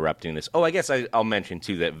downstairs and interrupting this. Oh, I guess I'll mention,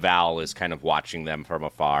 too, that Val is kind of watching them from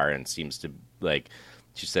afar and seems to, like,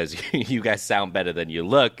 she says, you guys sound better than you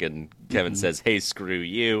look. And Kevin says, hey, screw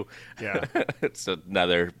you. Yeah. It's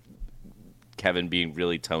another Kevin being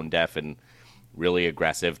really tone deaf and really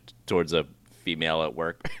aggressive towards a female at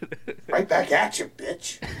work. Right back at you,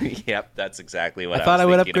 bitch. Yep, that's exactly what I thought I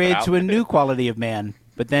would thinking upgrade about. to a new quality of man,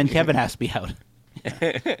 but then Kevin has to be out.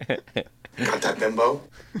 Got that, bimbo?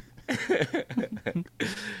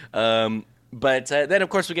 But then, of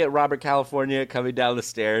course, we get Robert California coming down the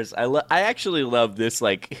stairs. I actually love this.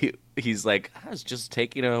 Like he's like, I was just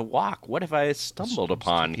taking a walk. What if I stumbled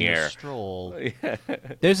upon here? Stroll.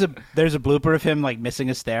 There's a blooper of him like missing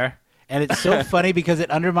a stair, and it's so funny because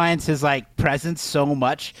it undermines his like presence so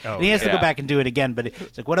much. And he has to go back and do it again. But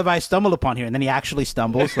it's like, what if I stumbled upon here? And then he actually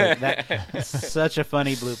stumbles. Like that. It's such a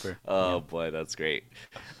funny blooper. Oh boy, that's great.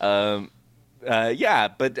 But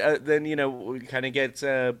then we kind of get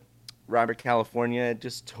Robert California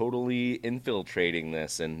just totally infiltrating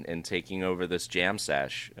this and taking over this jam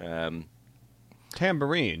sesh.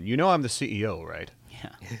 Tambourine. You know I'm the CEO, right?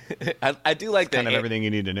 Yeah. I do like that. Kind of everything you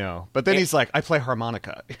need to know. But then he's like, I play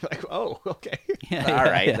harmonica. You're like, oh, okay. All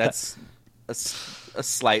right, that's a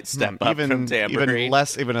slight step up from tambourine.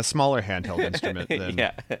 Even a smaller handheld instrument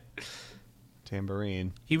than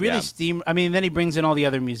tambourine. He really then he brings in all the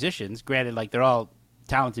other musicians. Granted, like they're all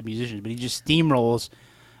talented musicians, but he just steamrolls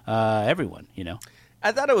everyone.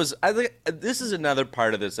 I thought it was. I think this is another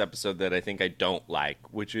part of this episode that I think I don't like,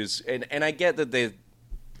 which is, and I get that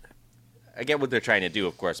I get what they're trying to do,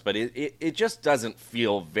 of course, but it just doesn't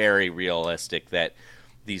feel very realistic that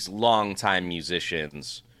these longtime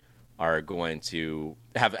musicians are going to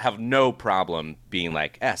have no problem being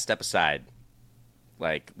like, step aside,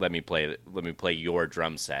 like let me play your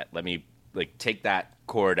drum set, let me like take that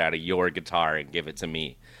chord out of your guitar and give it to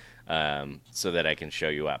me, so that I can show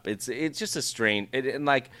you up. It's just a strange and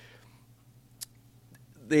like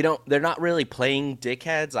they're not really playing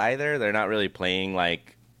dickheads either. They're not really playing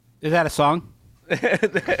like. Is that a song? Like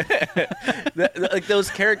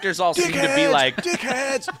those characters all seem to be like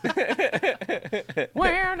dickheads.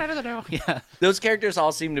 Yeah. Those characters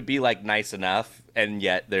all seem to be like nice enough, and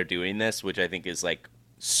yet they're doing this, which I think is like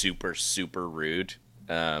super super rude.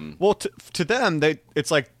 Well, to them,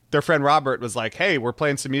 it's like their friend Robert was like, "Hey, we're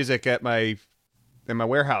playing some music in my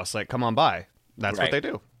warehouse. Like, come on by." That's what they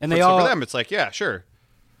do. And for them, it's like, yeah, sure.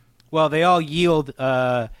 Well, they all yield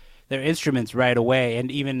their instruments right away, and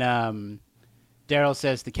even Daryl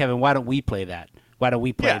says to Kevin, "Why don't we play that? Why don't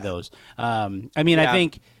we play those?" I mean, I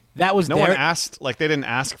think that was no one asked. Like, they didn't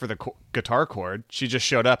ask for the guitar chord. She just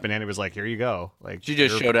showed up, and Andy was like, "Here you go." Like, She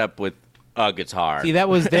just showed up with a guitar. See, that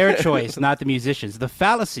was their choice, not the musicians. The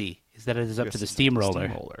fallacy is that it is up to the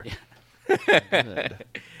steamroller.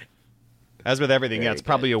 As with everything, it's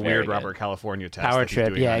probably a Very weird good. Robert California test. Power that he's trip,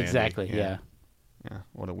 doing yeah, on Andy. exactly, yeah. Yeah,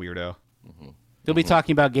 what a weirdo. They'll be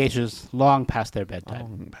talking about geishas long past their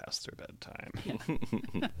bedtime. Past their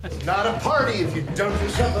bedtime. Not a party if you don't do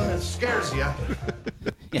something that scares you.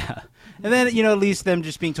 Yeah. And then, at least them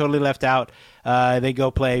just being totally left out, they go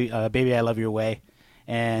play Baby I Love Your Way.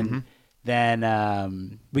 And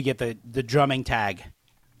then we get the drumming tag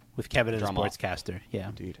with Kevin as a Drum off. sportscaster. Yeah.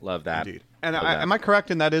 Indeed. Love that. Indeed. And Love that. am I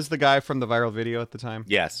correct in that is the guy from the viral video at the time?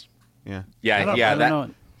 Yes. Yeah. Yeah. I don't Yeah. know.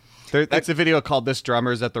 It's a video called "This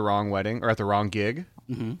Drummer's at the Wrong Wedding" or at the wrong gig.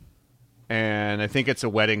 Mm-hmm. And I think it's a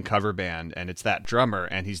wedding cover band, and it's that drummer,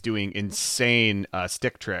 and he's doing insane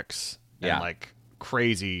stick tricks and like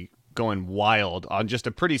crazy, going wild on just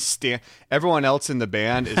a pretty everyone else in the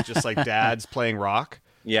band is just like dads playing rock.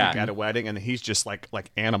 Yeah. Like at a wedding, and he's just like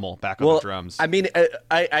animal back on the drums. I mean,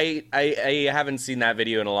 I haven't seen that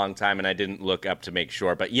video in a long time, and I didn't look up to make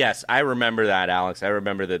sure. But yes, I remember that, Alex. I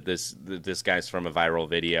remember that this guy's from a viral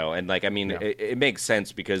video, and like, I mean, it makes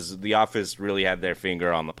sense because The Office really had their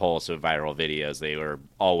finger on the pulse of viral videos. They were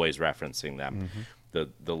always referencing them,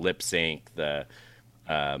 the lip sync, the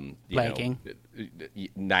Planking.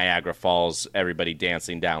 Niagara Falls, everybody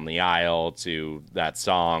dancing down the aisle to that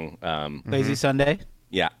song. Lazy Sunday.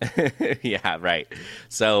 Yeah, yeah, right.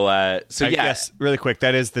 So, I yeah, guess really quick,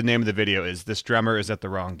 that is the name of the video. Is "This Drummer is at the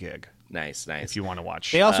Wrong Gig." nice. If you want to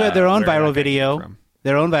watch, They also had their own where that viral guy came video. from.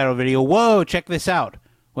 Their own viral video. Whoa, check this out.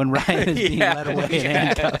 When Ryan is being led away in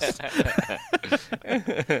handcuffs.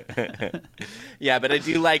 Yeah, but I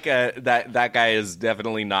do like that guy is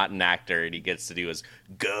definitely not an actor, and he gets to do his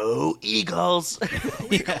 "Go Eagles."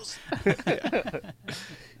 Eagles.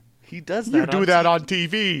 He does that. You do that on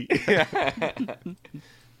TV.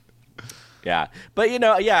 Yeah, but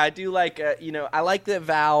I do like I like that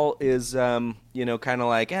Val is kind of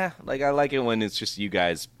like I like it when it's just you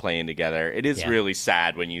guys playing together. It is really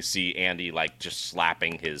sad when you see Andy like just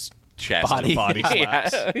slapping his chest, Body. Body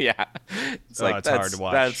slaps. yeah. It's like it's that's hard to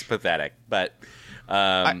watch. That's pathetic, but.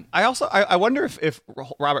 I wonder if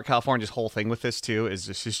Robert California's whole thing with this too is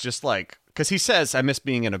just like, because he says I miss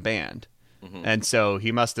being in a band, and so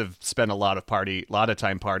he must have spent a lot of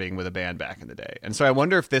time partying with a band back in the day, and so I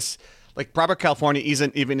wonder if this, like, Robert California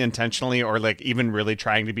isn't even intentionally or like even really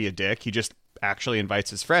trying to be a dick. He just actually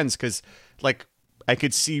invites his friends because, like, I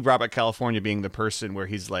could see Robert California being the person where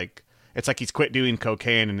he's like, it's like he's quit doing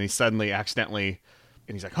cocaine and he suddenly accidentally.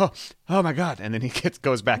 And he's like, oh my God. And then he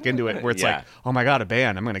goes back into it where it's like, oh my God, a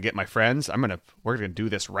band. I'm going to get my friends. We're going to do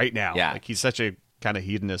this right now. Yeah. Like, he's such a kind of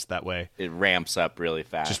hedonist that way. It ramps up really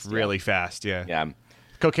fast. Just really fast. Yeah. Yeah.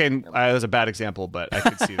 Cocaine was a bad example, but I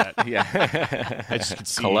could see that. Yeah. I just could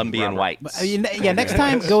see Colombian Robert. whites. I mean, yeah, next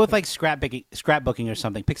time go with like scrapbooking or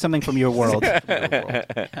something. Pick something from your world.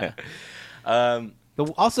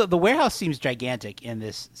 Also, the warehouse seems gigantic in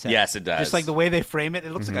this set. Yes, it does. Just like the way they frame it,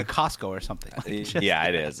 it looks like a Costco or something. Yeah,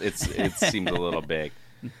 it is. It seems a little big.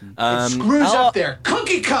 Screws up their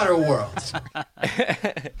cookie cutter world.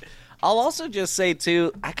 I'll also just say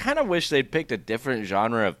too, I kind of wish they'd picked a different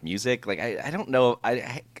genre of music. Like I don't know,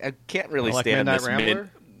 I can't really Like stand Midnight this Rambler?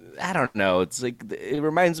 I don't know. It's like it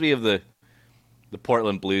reminds me of the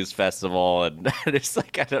Portland Blues Festival, and it's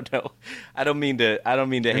like I don't know. I don't mean to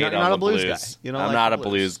hate not on a the blues blues. guy. You don't I'm like not the a blues.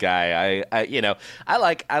 blues guy. I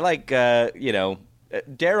like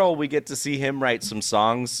Daryl. We get to see him write some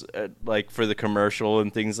songs like for the commercial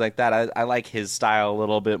and things like that. I like his style a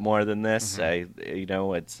little bit more than this. But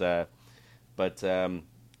I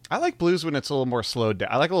like blues when it's a little more slowed down.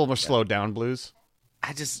 I like a little more slowed down blues.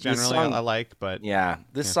 I just Generally, this song, I like, but yeah,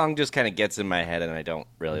 this song just kind of gets in my head, and I don't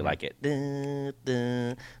really like it. Anyways,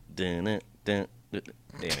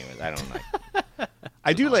 I don't like.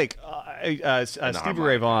 I do like Stevie Ray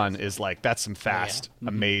harmonic Vaughan is like, that's some fast,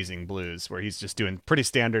 amazing blues where he's just doing pretty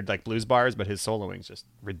standard like blues bars, but his soloing's just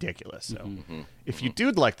ridiculous. So if you do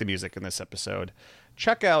like the music in this episode,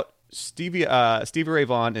 check out Stevie Ray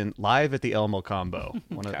Vaughan in Live at the Elmo Combo,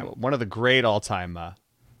 one of the great all time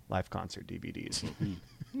live concert DVDs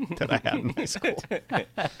that I had in high school.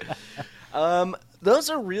 Those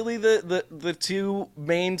are really the two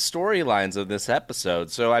main storylines of this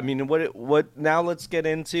episode. So I mean, what now? Let's get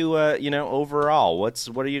into overall. What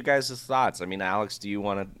are you guys' thoughts? I mean, Alex, do you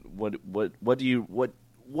want to what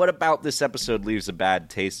what about this episode leaves a bad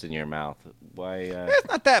taste in your mouth? Why? It's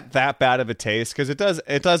not that bad of a taste, because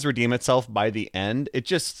it does redeem itself by the end. It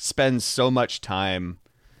just spends so much time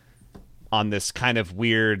on this kind of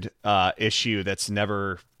weird issue that's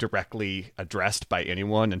never directly addressed by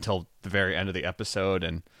anyone until the very end of the episode,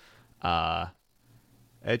 and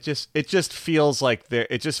it just feels like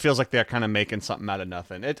they're kind of making something out of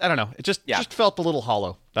nothing. I don't know. It just felt a little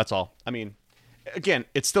hollow. That's all. I mean, again,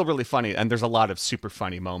 it's still really funny, and there's a lot of super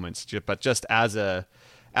funny moments. But just as a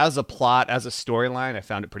plot, as a storyline, I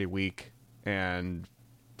found it pretty weak. And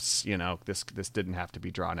this didn't have to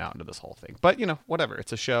be drawn out into this whole thing. But whatever.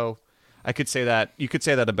 It's a show. I could say that. You could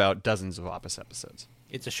say that about dozens of Office episodes.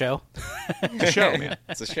 It's a show. It's a show, man.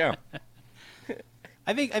 It's a show.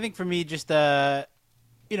 I think for me, just I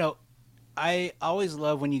always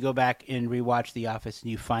love when you go back and rewatch The Office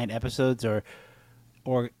and you find episodes or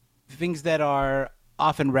things that are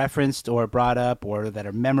often referenced or brought up or that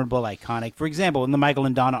are memorable, iconic. For example, in the Michael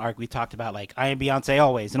and Donna arc, we talked about I Am Beyonce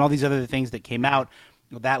Always and all these other things that came out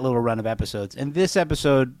with that little run of episodes. And this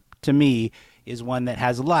episode, to me, is one that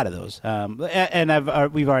has a lot of those. And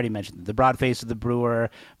we've already mentioned the broad face of the brewer,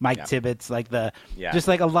 Mike Tibbetts, just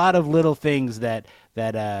a lot of little things that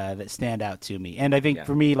stand out to me. And I think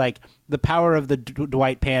for me, the power of the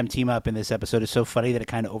Dwight Pam team up in this episode is so funny that it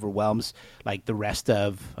kind of overwhelms the rest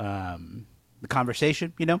of the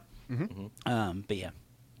conversation, Mm-hmm. But yeah,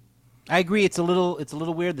 I agree. It's a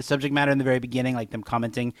little weird. The subject matter in the very beginning, them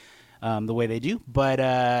commenting the way they do,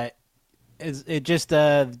 but it just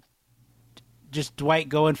Dwight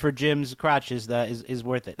going for Jim's crotch is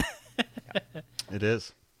worth it. It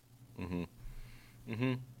is. Mm-hmm.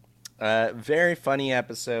 Mm-hmm. Very funny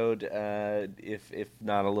episode, if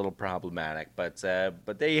not a little problematic, but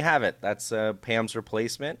there you have it. That's Pam's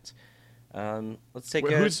replacement. Let's take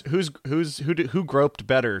who groped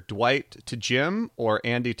better, Dwight to Jim or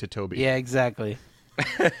Andy to Toby? Yeah, exactly.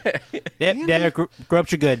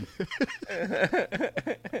 Gropes are good.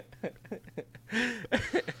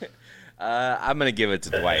 I'm gonna give it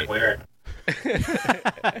to Dwight.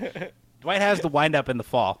 Dwight has the wind up in the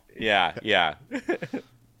fall. Yeah.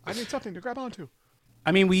 I need something to grab onto.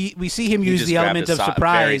 I mean, we see him use the element of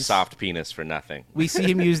surprise. Very soft penis for nothing. We see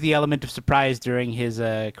him use the element of surprise during his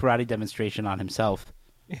karate demonstration on himself.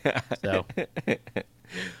 Yeah. So.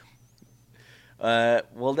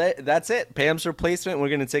 Well, that's it. Pam's replacement. We're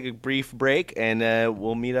going to take a brief break, and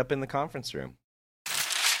we'll meet up in the conference room.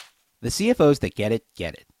 The CFOs that get it,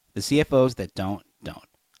 get it. The CFOs that don't.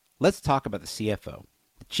 Let's talk about the CFO,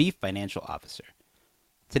 the Chief Financial Officer.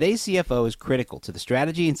 Today's CFO is critical to the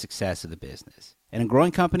strategy and success of the business. And in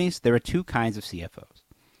growing companies, there are two kinds of CFOs.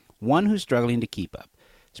 One who's struggling to keep up.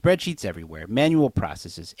 Spreadsheets everywhere, manual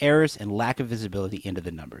processes, errors, and lack of visibility into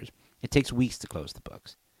the numbers. It takes weeks to close the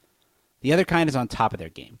books. The other kind is on top of their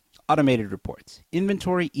game. Automated reports.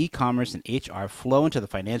 Inventory, e-commerce, and HR flow into the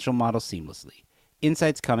financial model seamlessly.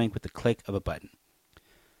 Insights coming with the click of a button.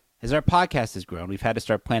 As our podcast has grown, we've had to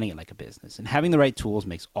start planning it like a business, and having the right tools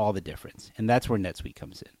makes all the difference, and that's where NetSuite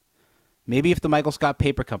comes in. Maybe if the Michael Scott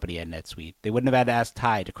Paper Company had NetSuite, they wouldn't have had to ask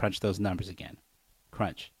Ty to crunch those numbers again.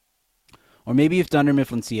 Crunch. Or maybe if Dunder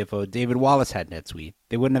Mifflin CFO David Wallace had NetSuite,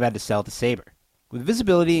 they wouldn't have had to sell to Sabre. With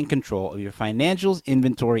visibility and control of your financials,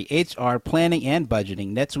 inventory, HR, planning, and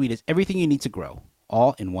budgeting, NetSuite is everything you need to grow,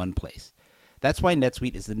 all in one place. That's why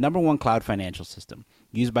NetSuite is the #1 cloud financial system,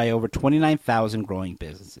 used by over 29,000 growing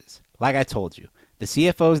businesses. Like I told you, the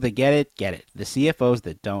CFOs that get it, get it. The CFOs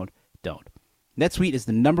that don't. NetSuite is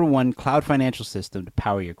the #1 cloud financial system to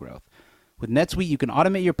power your growth. With NetSuite, you can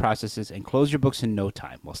automate your processes and close your books in no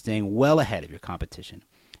time while staying well ahead of your competition.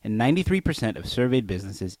 And 93% of surveyed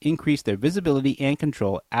businesses increase their visibility and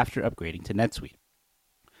control after upgrading to NetSuite.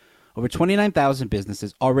 Over 29,000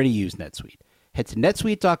 businesses already use NetSuite. Head to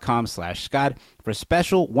netsuite.com/Scott for a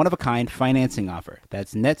special one-of-a-kind financing offer.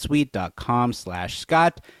 That's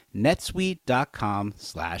netsuite.com/Scott,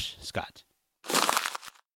 netsuite.com/Scott.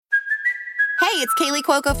 Hey, it's Kaylee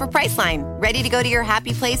Cuoco for Priceline. Ready to go to your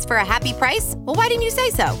happy place for a happy price? Well, why didn't you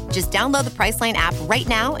say so? Just download the Priceline app right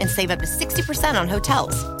now and save up to 60% on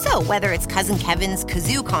hotels. So whether it's Cousin Kevin's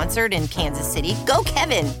Kazoo Concert in Kansas City, go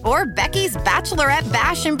Kevin, or Becky's Bachelorette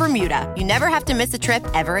Bash in Bermuda, you never have to miss a trip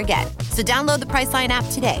ever again. So download the Priceline app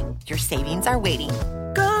today. Your savings are waiting.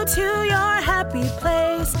 Go to your happy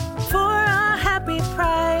place for a happy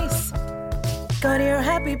price. Go to your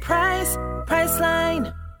happy price,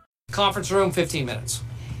 Priceline. Conference room, 15 minutes.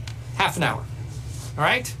 Half an hour. All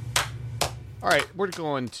right? All right, we're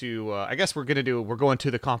going to, I guess we're going to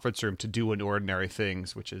the conference room to do an ordinary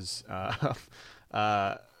things, which is, a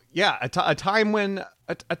time when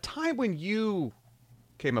you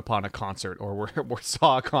came upon a concert or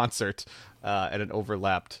saw a concert and it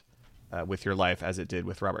overlapped with your life as it did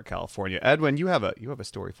with Robert California. Edwin, you have a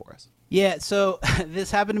story for us. Yeah, so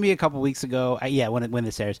this happened to me a couple weeks ago. When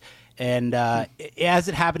this airs, and as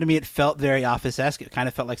it happened to me, it felt very Office-esque. It kind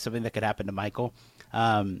of felt like something that could happen to Michael.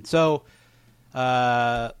 Last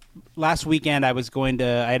weekend, I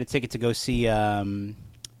had a ticket to go see. I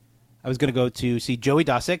was going to go to see Joey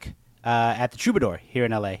Dosick at the Troubadour here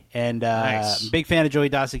in LA, and Nice. I'm a big fan of Joey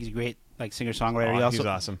Dosick. He's a great singer songwriter. He also he's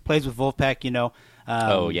awesome. plays with Wolfpack.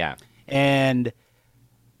 Oh yeah.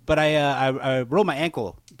 But I rolled my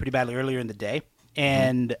ankle pretty badly earlier in the day,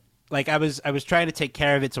 and I was trying to take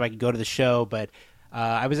care of it so I could go to the show, but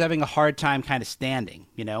I was having a hard time kind of standing,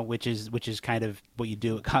 which is kind of what you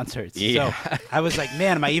do at concerts. Yeah. So I was like,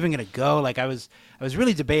 man, am I even going to go? I was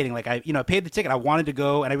really debating. I paid the ticket. I wanted to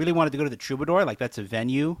go, and I really wanted to go to the Troubadour. That's a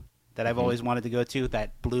venue that I've always wanted to go to.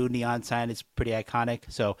 That blue neon sign is pretty iconic.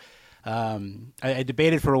 So I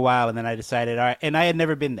debated for a while, and then I decided, all right, and I had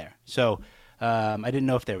never been there. So I didn't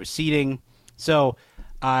know if there was seating. So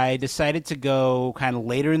I decided to go kind of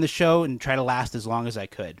later in the show and try to last as long as I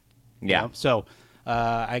could. Yeah. So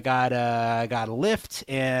I got a lift,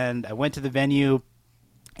 and I went to the venue,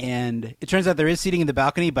 and it turns out there is seating in the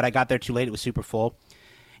balcony, but I got there too late. It was super full.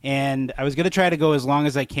 And I was going to try to go as long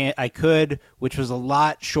as I could, which was a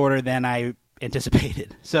lot shorter than I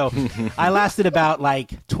anticipated. So I lasted about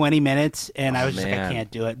 20 minutes, and I was just like, I can't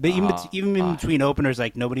do it. But even in between openers,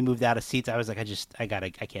 nobody moved out of seats. I was like, I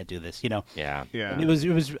can't do this, Yeah. Yeah. And it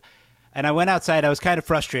was, and I went outside. I was kind of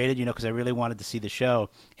frustrated, because I really wanted to see the show.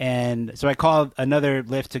 And so I called another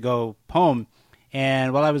Lyft to go home.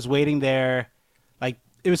 And while I was waiting there,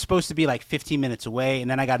 it was supposed to be 15 minutes away.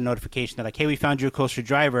 And then I got a notification that hey, we found you a closer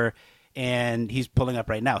driver, and he's pulling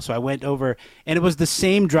up right now. So I went over, and it was the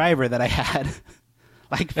same driver that I had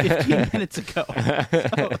 15 minutes ago.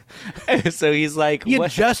 So he's like, he had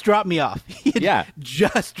what? just dropped me off.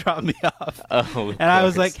 Just dropped me off. Oh, and I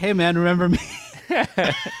was like, hey man, remember me?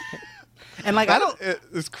 And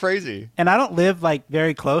it's crazy. And I don't live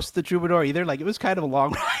very close to the Troubadour either. It was kind of a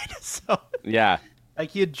long ride. So yeah.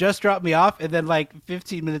 He had just dropped me off, and then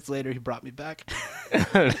 15 minutes later he brought me back.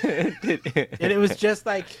 And it was just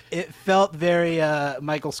it felt very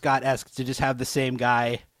Michael Scott-esque to just have the same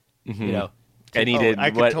guy, And he did. I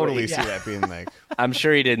could totally see that being I'm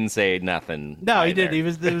sure he didn't say nothing. No, he either. didn't. It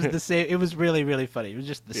was the same. It was really, really funny. It was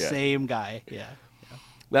just the same guy. Yeah.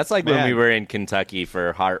 That's like when we were in Kentucky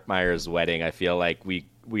for Hartmeyer's wedding. I feel like we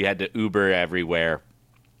had to Uber everywhere.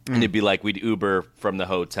 And it'd be we'd Uber from the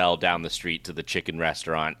hotel down the street to the chicken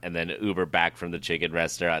restaurant, and then Uber back from the chicken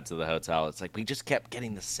restaurant to the hotel. It's we just kept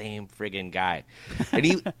getting the same friggin' guy. And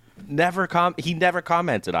he never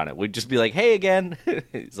commented on it. We'd just be like, hey again.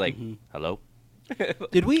 He's like, hello?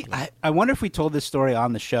 Did we? I wonder if we told this story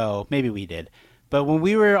on the show. Maybe we did. But when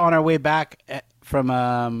we were on our way back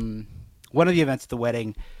from one of the events at the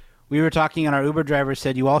wedding, we were talking, and our Uber driver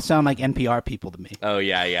said, "You all sound like NPR people to me." Oh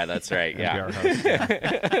yeah, that's right. Yeah. NPR host.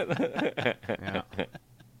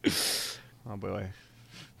 Yeah. Oh boy,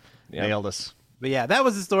 nailed us. But yeah, that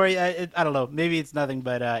was the story. I don't know. Maybe it's nothing,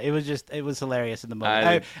 but it was hilarious in the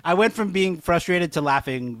moment. I went from being frustrated to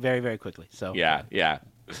laughing very, very quickly. So yeah.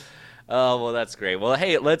 Oh well, that's great. Well,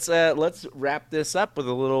 hey, let's wrap this up with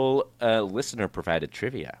a little listener provided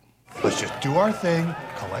trivia. Let's just do our thing,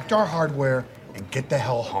 collect our hardware, and get the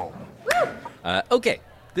hell home. Okay,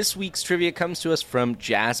 this week's trivia comes to us from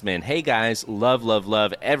Jasmine. Hey guys,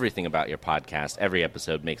 love everything about your podcast. Every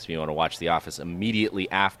episode makes me want to watch The Office immediately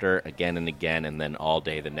after, again and again, and then all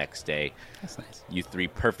day the next day. That's nice. You three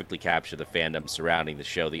perfectly capture the fandom surrounding the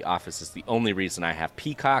show. The Office is the only reason I have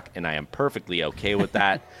Peacock, and I am perfectly okay with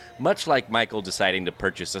that. Much like Michael deciding to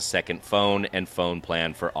purchase a second phone and phone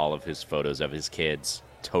plan for all of his photos of his kids.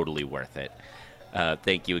 Totally worth it.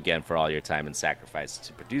 Thank you again for all your time and sacrifice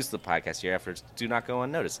to produce the podcast. Your efforts do not go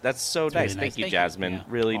unnoticed. That's so nice. Really nice. Thank you, Thank Jasmine. you. Yeah.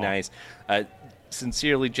 Really nice.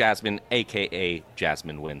 Sincerely, Jasmine, a.k.a.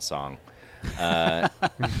 Jasmine Winsong.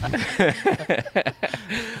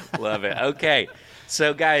 Love it. Okay.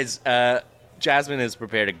 So, guys, Jasmine has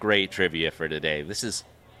prepared a great trivia for today. This is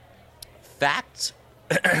facts.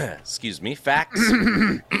 Excuse me. Facts.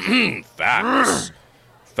 Facts.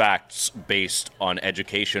 Facts based on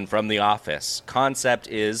education from The Office. Concept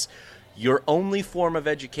is your only form of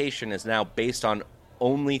education is now based on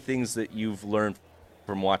only things that you've learned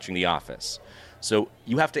from watching The Office. So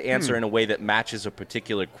you have to answer in a way that matches a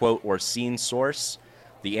particular quote or scene source.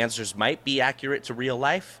 The answers might be accurate to real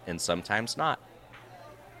life and sometimes not.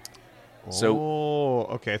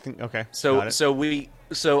 Okay. So we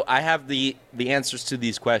So I have the answers to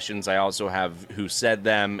these questions. I also have who said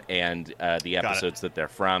them and the episodes that they're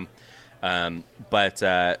from.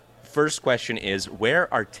 But first question is,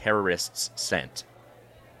 where are terrorists sent?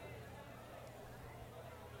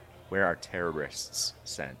 Where are terrorists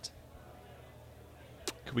sent?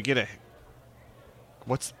 Could we get a...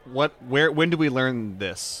 when do we learn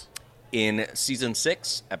this? In Season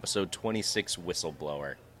 6, Episode 26,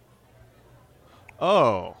 Whistleblower.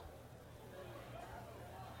 Oh.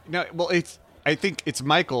 No, well, I think it's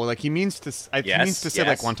Michael. Like, he means to say,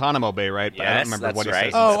 like, Guantanamo Bay, right? But I don't remember what he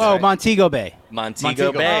says. Montego Bay.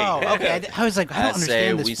 Montego Bay. Oh, okay. I was like, I don't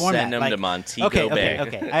understand this format. We send them to Montego Bay.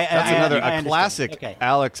 Okay. That's another classic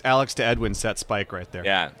Alex to Edwin set spike right there.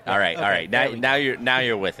 Yeah. All right. Now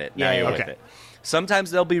you're with it. Now you're with it. Sometimes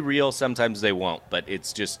they'll be real, sometimes they won't, but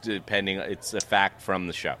it's just depending. It's a fact from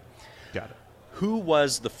the show. Got it. Who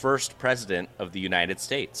was the first president of the United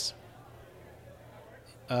States?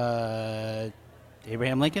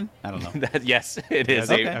 Abraham Lincoln? I don't know. Yes, it is.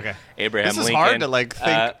 Okay. Abraham Lincoln. This is hard to think.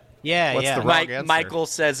 What's the wrong answer? Michael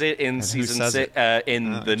says it in season 6,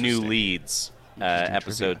 in the new leads,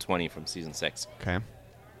 episode 20 from season 6.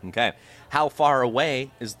 Okay. How far away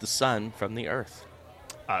is the sun from the Earth?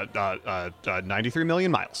 93 million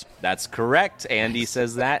miles. That's correct. Andy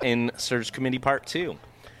says that in Search Committee Part 2.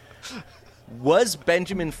 Was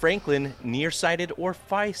Benjamin Franklin nearsighted or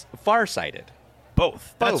farsighted?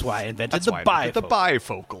 Both. That's why I invented the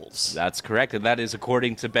bifocals. That's correct, and that is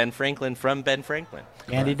according to Ben Franklin from Ben Franklin.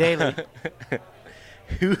 Andy Daly.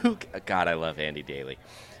 God, I love Andy Daly.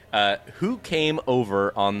 Who came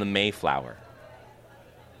over on the Mayflower?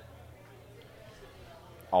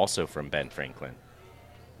 Also from Ben Franklin.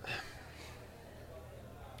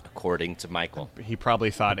 According to Michael. He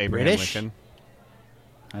probably thought Abraham Lincoln.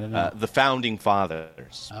 I don't know. The Founding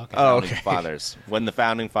Fathers. Okay. Founding Fathers. When the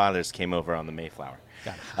Founding Fathers came over on the Mayflower.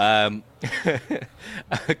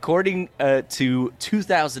 According to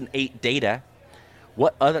 2008 data,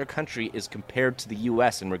 what other country is compared to the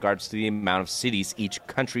U.S. in regards to the amount of cities each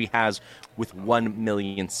country has with 1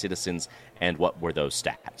 million citizens, and what were those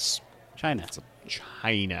stats? China.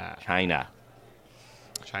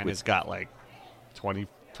 China's got like 20,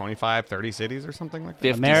 25, 30 cities or something like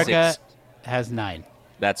that. 56. America has 9.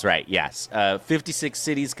 That's right, yes. 56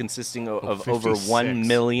 cities consisting of over 1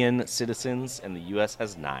 million citizens, and the U.S.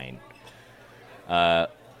 has 9.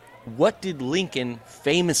 What did Lincoln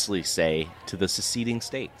famously say to the seceding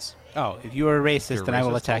states? Oh, if you are a racist, then I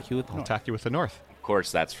will attack you with the North. Attack you with the North. Of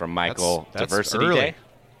course, that's from Michael. That's Diversity early, Day.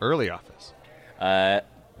 Early office.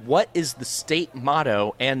 What is the state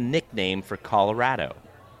motto and nickname for Colorado?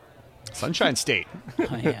 Sunshine State.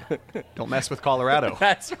 Oh, yeah. Don't mess with Colorado.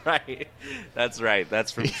 That's right.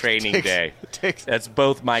 That's from Training Day. That's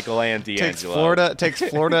both Michael and D'Angelo. Takes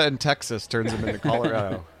Florida and Texas, turns them into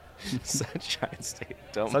Colorado. Sunshine State.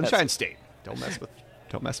 State.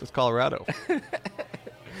 Don't mess with Colorado.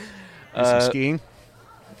 Some skiing.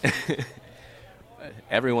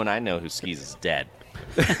 Everyone I know who skis is dead.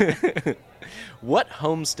 What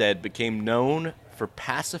homestead became known for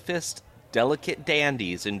pacifist, delicate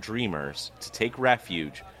dandies and dreamers to take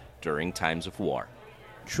refuge during times of war?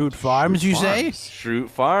 Shrewd Farms, you say? Shrewd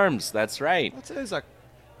Farms, that's right. That is a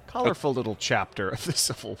colorful little chapter of the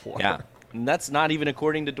Civil War. Yeah, and that's not even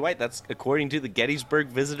according to Dwight. That's according to the Gettysburg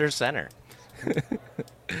Visitor Center.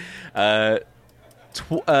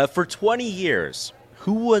 For 20 years,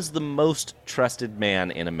 who was the most trusted man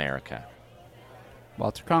in America?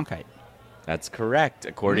 Walter Cronkite. That's correct,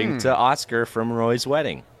 according to Oscar from Roy's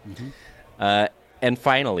Wedding. Mm-hmm. And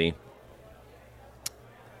finally,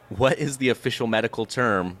 what is the official medical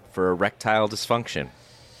term for erectile dysfunction?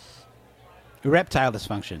 Erectile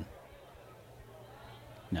dysfunction.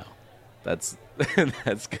 No. That's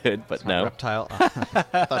good, but no. Reptile. I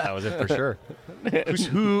thought that was it for sure.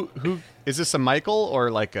 Who is this, a Michael or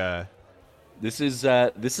like a? This is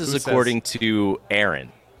according to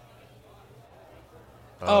Aaron.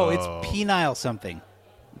 Oh, it's penile something.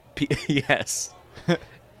 Yes.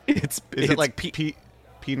 Is it like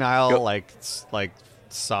penile, like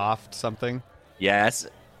soft something? Yes,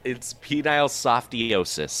 it's penile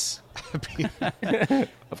softiosis.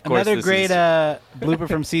 Of course, another great blooper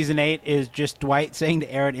from season 8 is just Dwight saying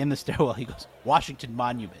to Aaron in the stairwell, he goes, "Washington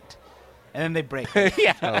Monument," and then they break.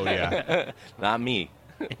 Yeah. Oh yeah. Not me.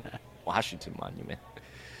 Washington Monument.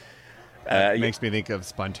 It makes me think of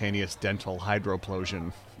spontaneous dental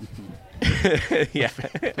hydroplosion. Yeah.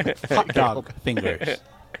 Hot dog fingers.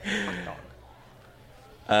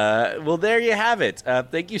 Well, there you have it.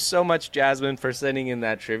 Thank you so much, Jasmine, for sending in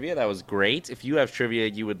that trivia. That was great. If you have trivia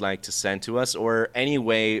you would like to send to us, or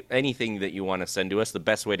anything that you want to send to us, the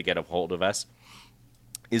best way to get a hold of us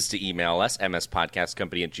is to email us,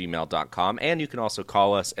 mspodcastcompany@gmail.com, and you can also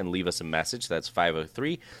call us and leave us a message. That's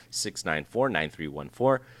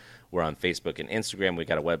 503-694-9314. We're on Facebook and Instagram. We've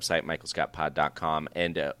got a website, michaelscottpod.com,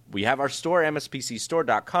 and we have our store,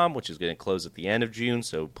 mspcstore.com, which is going to close at the end of June,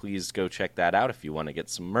 so please go check that out if you want to get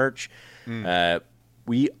some merch.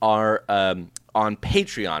 We are on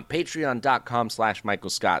Patreon,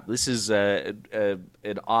 patreon.com/michaelscott. This is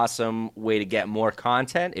an awesome way to get more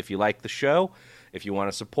content if you like the show. If you want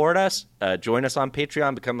to support us, join us on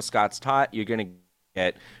Patreon, become a Scott's Tot. You're going to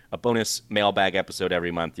get a bonus mailbag episode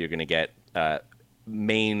every month. You're going to get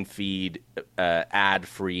main feed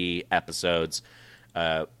ad-free episodes.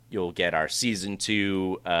 You'll get our Season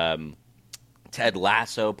 2 Ted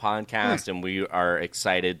Lasso podcast, and we are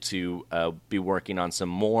excited to be working on some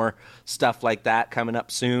more stuff like that coming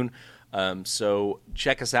up soon. So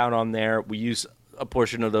check us out on there. We use a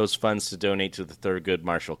portion of those funds to donate to the Thurgood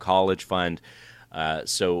Marshall College Fund.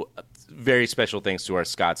 So very special thanks to our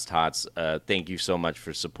Scott's Tots. Thank you so much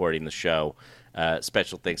for supporting the show.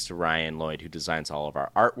 Special thanks to Ryan Lloyd, who designs all of our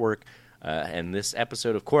artwork. And this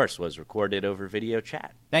episode, of course, was recorded over video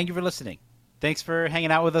chat. Thank you for listening. Thanks for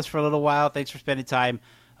hanging out with us for a little while. Thanks for spending time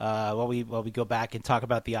while we go back and talk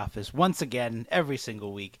about The Office once again every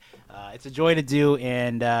single week. It's a joy to do,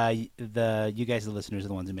 and you guys, the listeners, are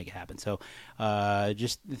the ones who make it happen. So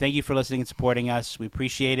just thank you for listening and supporting us. We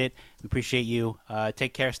appreciate it. We appreciate you.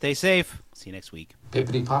 Take care. Stay safe. See you next week.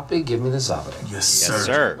 Pippity poppy, give me the sobbing. Yes,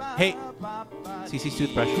 sir. Hey, CC's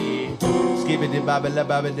toothbrush. Skibbity bobbity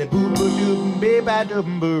bobbity boo boo doo baby doo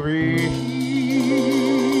boo.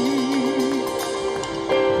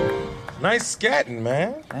 Nice scatting,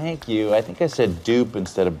 man. Thank you. I think I said dupe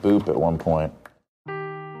instead of boop at one point.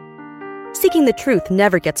 Seeking the truth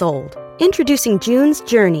never gets old. Introducing June's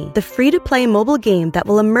Journey, the free-to-play mobile game that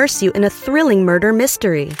will immerse you in a thrilling murder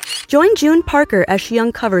mystery. Join June Parker as she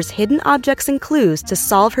uncovers hidden objects and clues to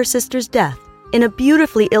solve her sister's death in a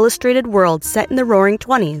beautifully illustrated world set in the Roaring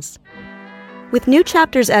 '20s. With new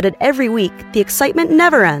chapters added every week, the excitement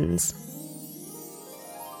never ends.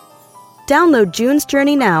 Download June's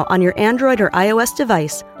Journey now on your Android or iOS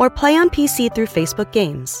device, or play on PC through Facebook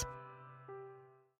Games.